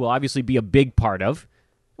MyBookie will obviously be a big part of.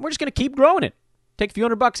 And we're just going to keep growing it. Take a few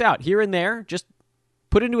 $100 out here and there. Just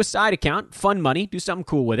put it into a side account, fun money, do something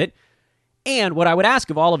cool with it. And what I would ask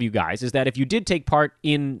of all of you guys is that if you did take part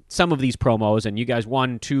in some of these promos and you guys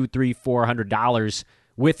won $200, $300, $400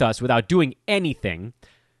 with us without doing anything,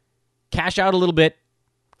 cash out a little bit,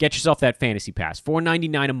 get yourself that fantasy pass,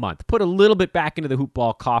 $4.99 a month. Put a little bit back into the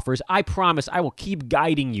Hoopball coffers. I promise I will keep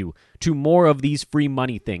guiding you to more of these free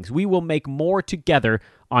money things. We will make more together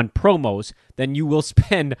on promos than you will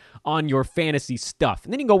spend on your fantasy stuff.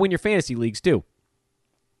 And then you can go win your fantasy leagues too.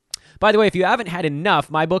 By the way, if you haven't had enough,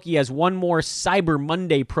 MyBookie has one more Cyber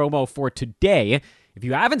Monday promo for today. If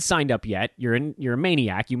you haven't signed up yet, you're a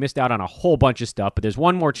maniac. You missed out on a whole bunch of stuff, but there's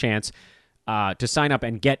one more chance to sign up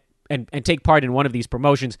and get and take part in one of these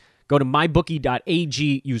promotions. Go to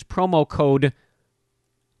mybookie.ag, use promo code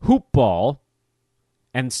HoopBall,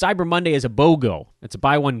 and Cyber Monday is a BOGO. It's a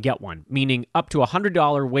buy one, get one, meaning up to a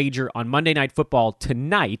 $100 wager on Monday Night Football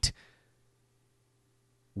tonight.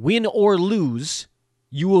 Win or lose,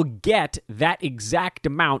 you will get that exact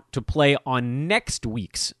amount to play on next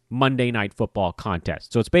week's Monday Night Football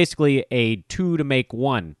contest. So it's basically a 2 to make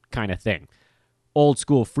 1 kind of thing. Old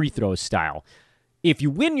school free throws style. If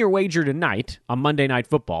you win your wager tonight on Monday Night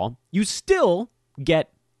Football, you still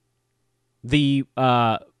get the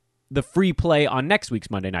free play on next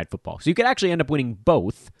week's Monday Night Football. So you could actually end up winning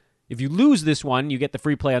both. If you lose this one, you get the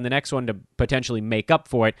free play on the next one to potentially make up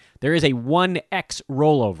for it. There is a 1x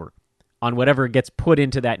rollover on whatever gets put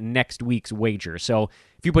into that next week's wager. So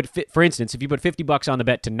if you put, for instance, if you put $50 on the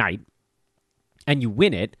bet tonight and you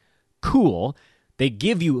win it, cool. They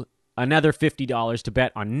give you another $50 to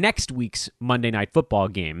bet on next week's Monday Night Football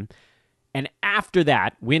game. And after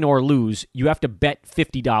that, win or lose, you have to bet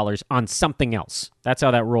 $50 on something else. That's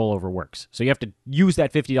how that rollover works. So you have to use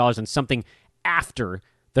that $50 on something after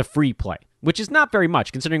the free play, which is not very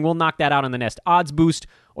much, considering we'll knock that out on the Nest Odds Boost,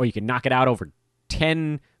 or you can knock it out over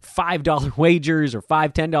 10 $5 wagers or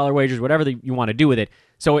 $5 $10 wagers, whatever you want to do with it.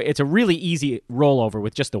 So it's a really easy rollover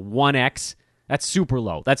with just a 1x. That's super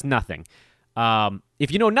low. That's nothing.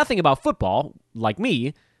 If you know nothing about football, like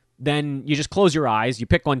me, then you just close your eyes, you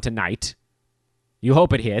pick one tonight, you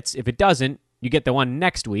hope it hits. If it doesn't, you get the one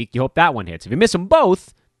next week, you hope that one hits. If you miss them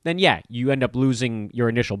both, then yeah, you end up losing your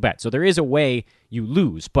initial bet. So there is a way you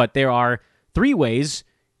lose, but there are 3 ways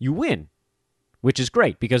you win, which is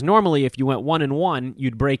great, because normally if you went 1-1,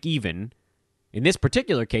 you'd break even. In this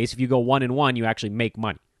particular case, if you go 1-1, you actually make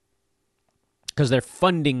money, because they're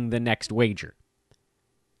funding the next wager.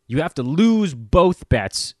 You have to lose both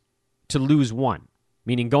bets to lose one,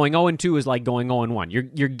 meaning going 0-2 is like going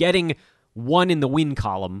 0-1. You're getting 1 in the win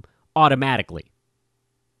column automatically.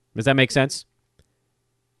 Does that make sense?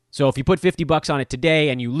 So if you put $50 on it today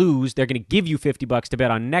and you lose, they're going to give you $50 to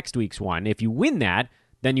bet on next week's one. If you win that,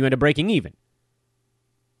 then you end up breaking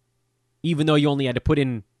even though you only had to put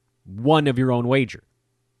in 1 of your own wager.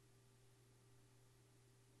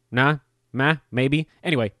 Maybe.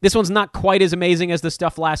 Anyway, this one's not quite as amazing as the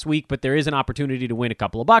stuff last week, but there is an opportunity to win a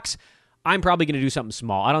couple of bucks. I'm probably going to do something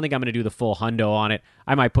small. I don't think I'm going to do the full hundo on it.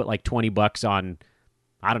 I might put like $20 on,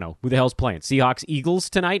 I don't know, who the hell's playing? Seahawks, Eagles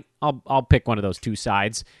tonight? I'll pick one of those 2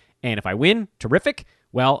 sides. And if I win, terrific.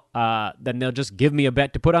 Well, then they'll just give me a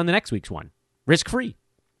bet to put on the next week's one. Risk-free.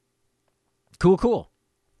 Cool.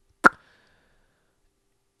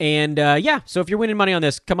 And so if you're winning money on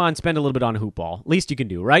this, come on, spend a little bit on Hoopball. Least you can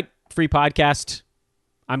do, right? Free podcast.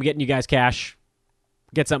 I'm getting you guys cash.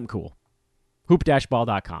 Get something cool.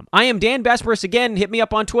 Hoop-ball.com. I am Dan Besbris. Again, hit me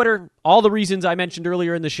up on Twitter. All the reasons I mentioned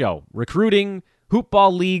earlier in the show. Recruiting,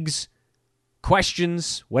 Hoopball leagues,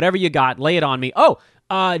 questions, whatever you got, lay it on me.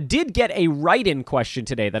 Did get a write-in question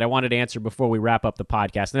today that I wanted to answer before we wrap up the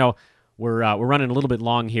podcast. Now, we're running a little bit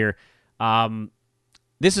long here.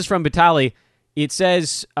 This is from Vitali. It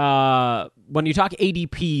says, when you talk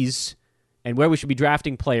ADPs and where we should be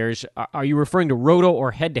drafting players, are you referring to roto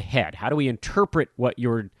or head-to-head? How do we interpret what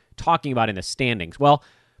you're talking about in the standings? Well,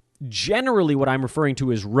 generally what I'm referring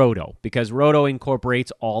to is roto, because roto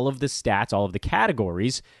incorporates all of the stats, all of the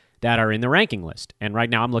categories that are in the ranking list. And right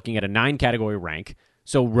now I'm looking at a 9-category rank,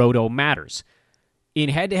 so roto matters. In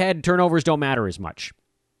head-to-head, turnovers don't matter as much.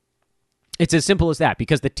 It's as simple as that,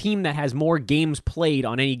 because the team that has more games played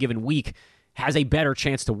on any given week has a better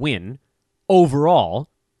chance to win overall,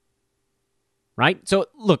 right? So,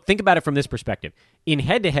 look, think about it from this perspective. In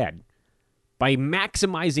head-to-head, by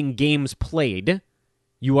maximizing games played,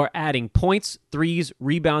 you are adding points, threes,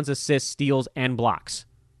 rebounds, assists, steals, and blocks.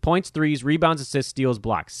 Points, threes, rebounds, assists, steals,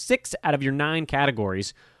 blocks. 6 out of your 9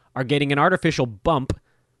 categories are getting an artificial bump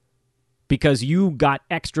because you got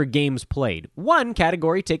extra games played. 1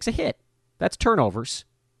 category takes a hit. That's turnovers.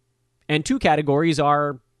 And 2 categories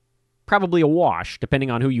are probably a wash,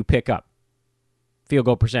 depending on who you pick up. Field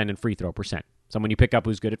goal percent and free throw percent. Someone you pick up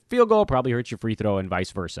who's good at field goal probably hurts your free throw and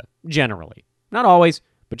vice versa. Generally. Not always,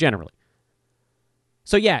 but generally.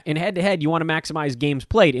 So yeah, in head-to-head, you want to maximize games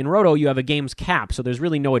played. In Roto, you have a games cap, so there's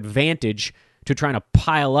really no advantage to trying to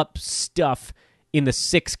pile up stuff in the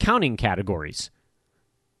 6 counting categories.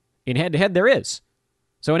 In head-to-head, there is.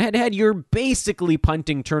 So in head-to-head, you're basically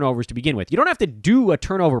punting turnovers to begin with. You don't have to do a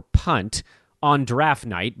turnover punt on draft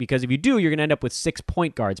night, because if you do, you're going to end up with 6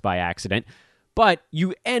 point guards by accident. But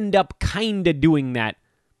you end up kind of doing that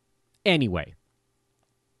anyway.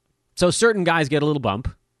 So certain guys get a little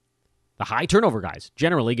bump. The high turnover guys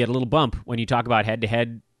generally get a little bump when you talk about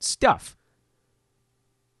head-to-head stuff.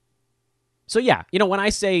 So yeah, when I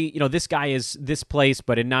say, this guy is this place,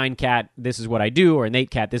 but in 9-cat, this is what I do, or in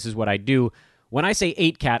 8-cat, this is what I do. When I say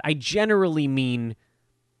 8-cat, I generally mean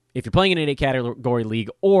if you're playing in an 8-category league,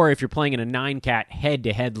 or if you're playing in a 9-cat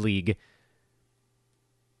head-to-head league,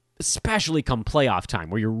 especially come playoff time,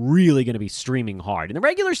 where you're really going to be streaming hard. In the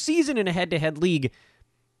regular season in a head-to-head league,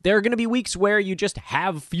 there are going to be weeks where you just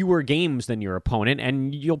have fewer games than your opponent,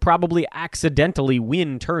 and you'll probably accidentally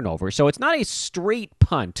win turnover. So it's not a straight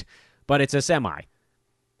punt, but it's a semi.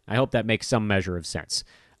 I hope that makes some measure of sense.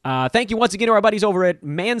 Thank you once again to our buddies over at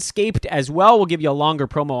Manscaped as well. We'll give you a longer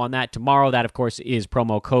promo on that tomorrow. That, of course, is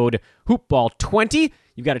promo code HoopBall20.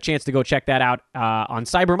 You've got a chance to go check that out on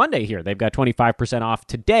Cyber Monday here. They've got 25% off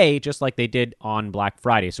today, just like they did on Black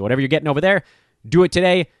Friday. So whatever you're getting over there, do it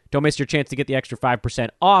today. Don't miss your chance to get the extra 5%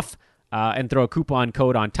 off and throw a coupon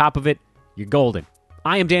code on top of it. You're golden.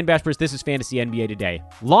 I am Dan Besbris. This is Fantasy NBA Today.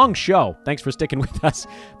 Long show. Thanks for sticking with us.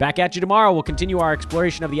 Back at you tomorrow. We'll continue our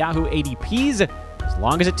exploration of the Yahoo ADPs as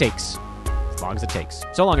long as it takes.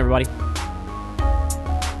 So long, everybody.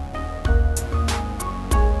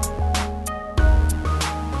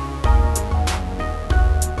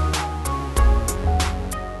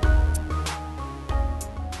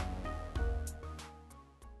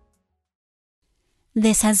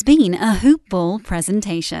 This has been a Hoop Ball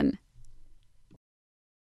presentation.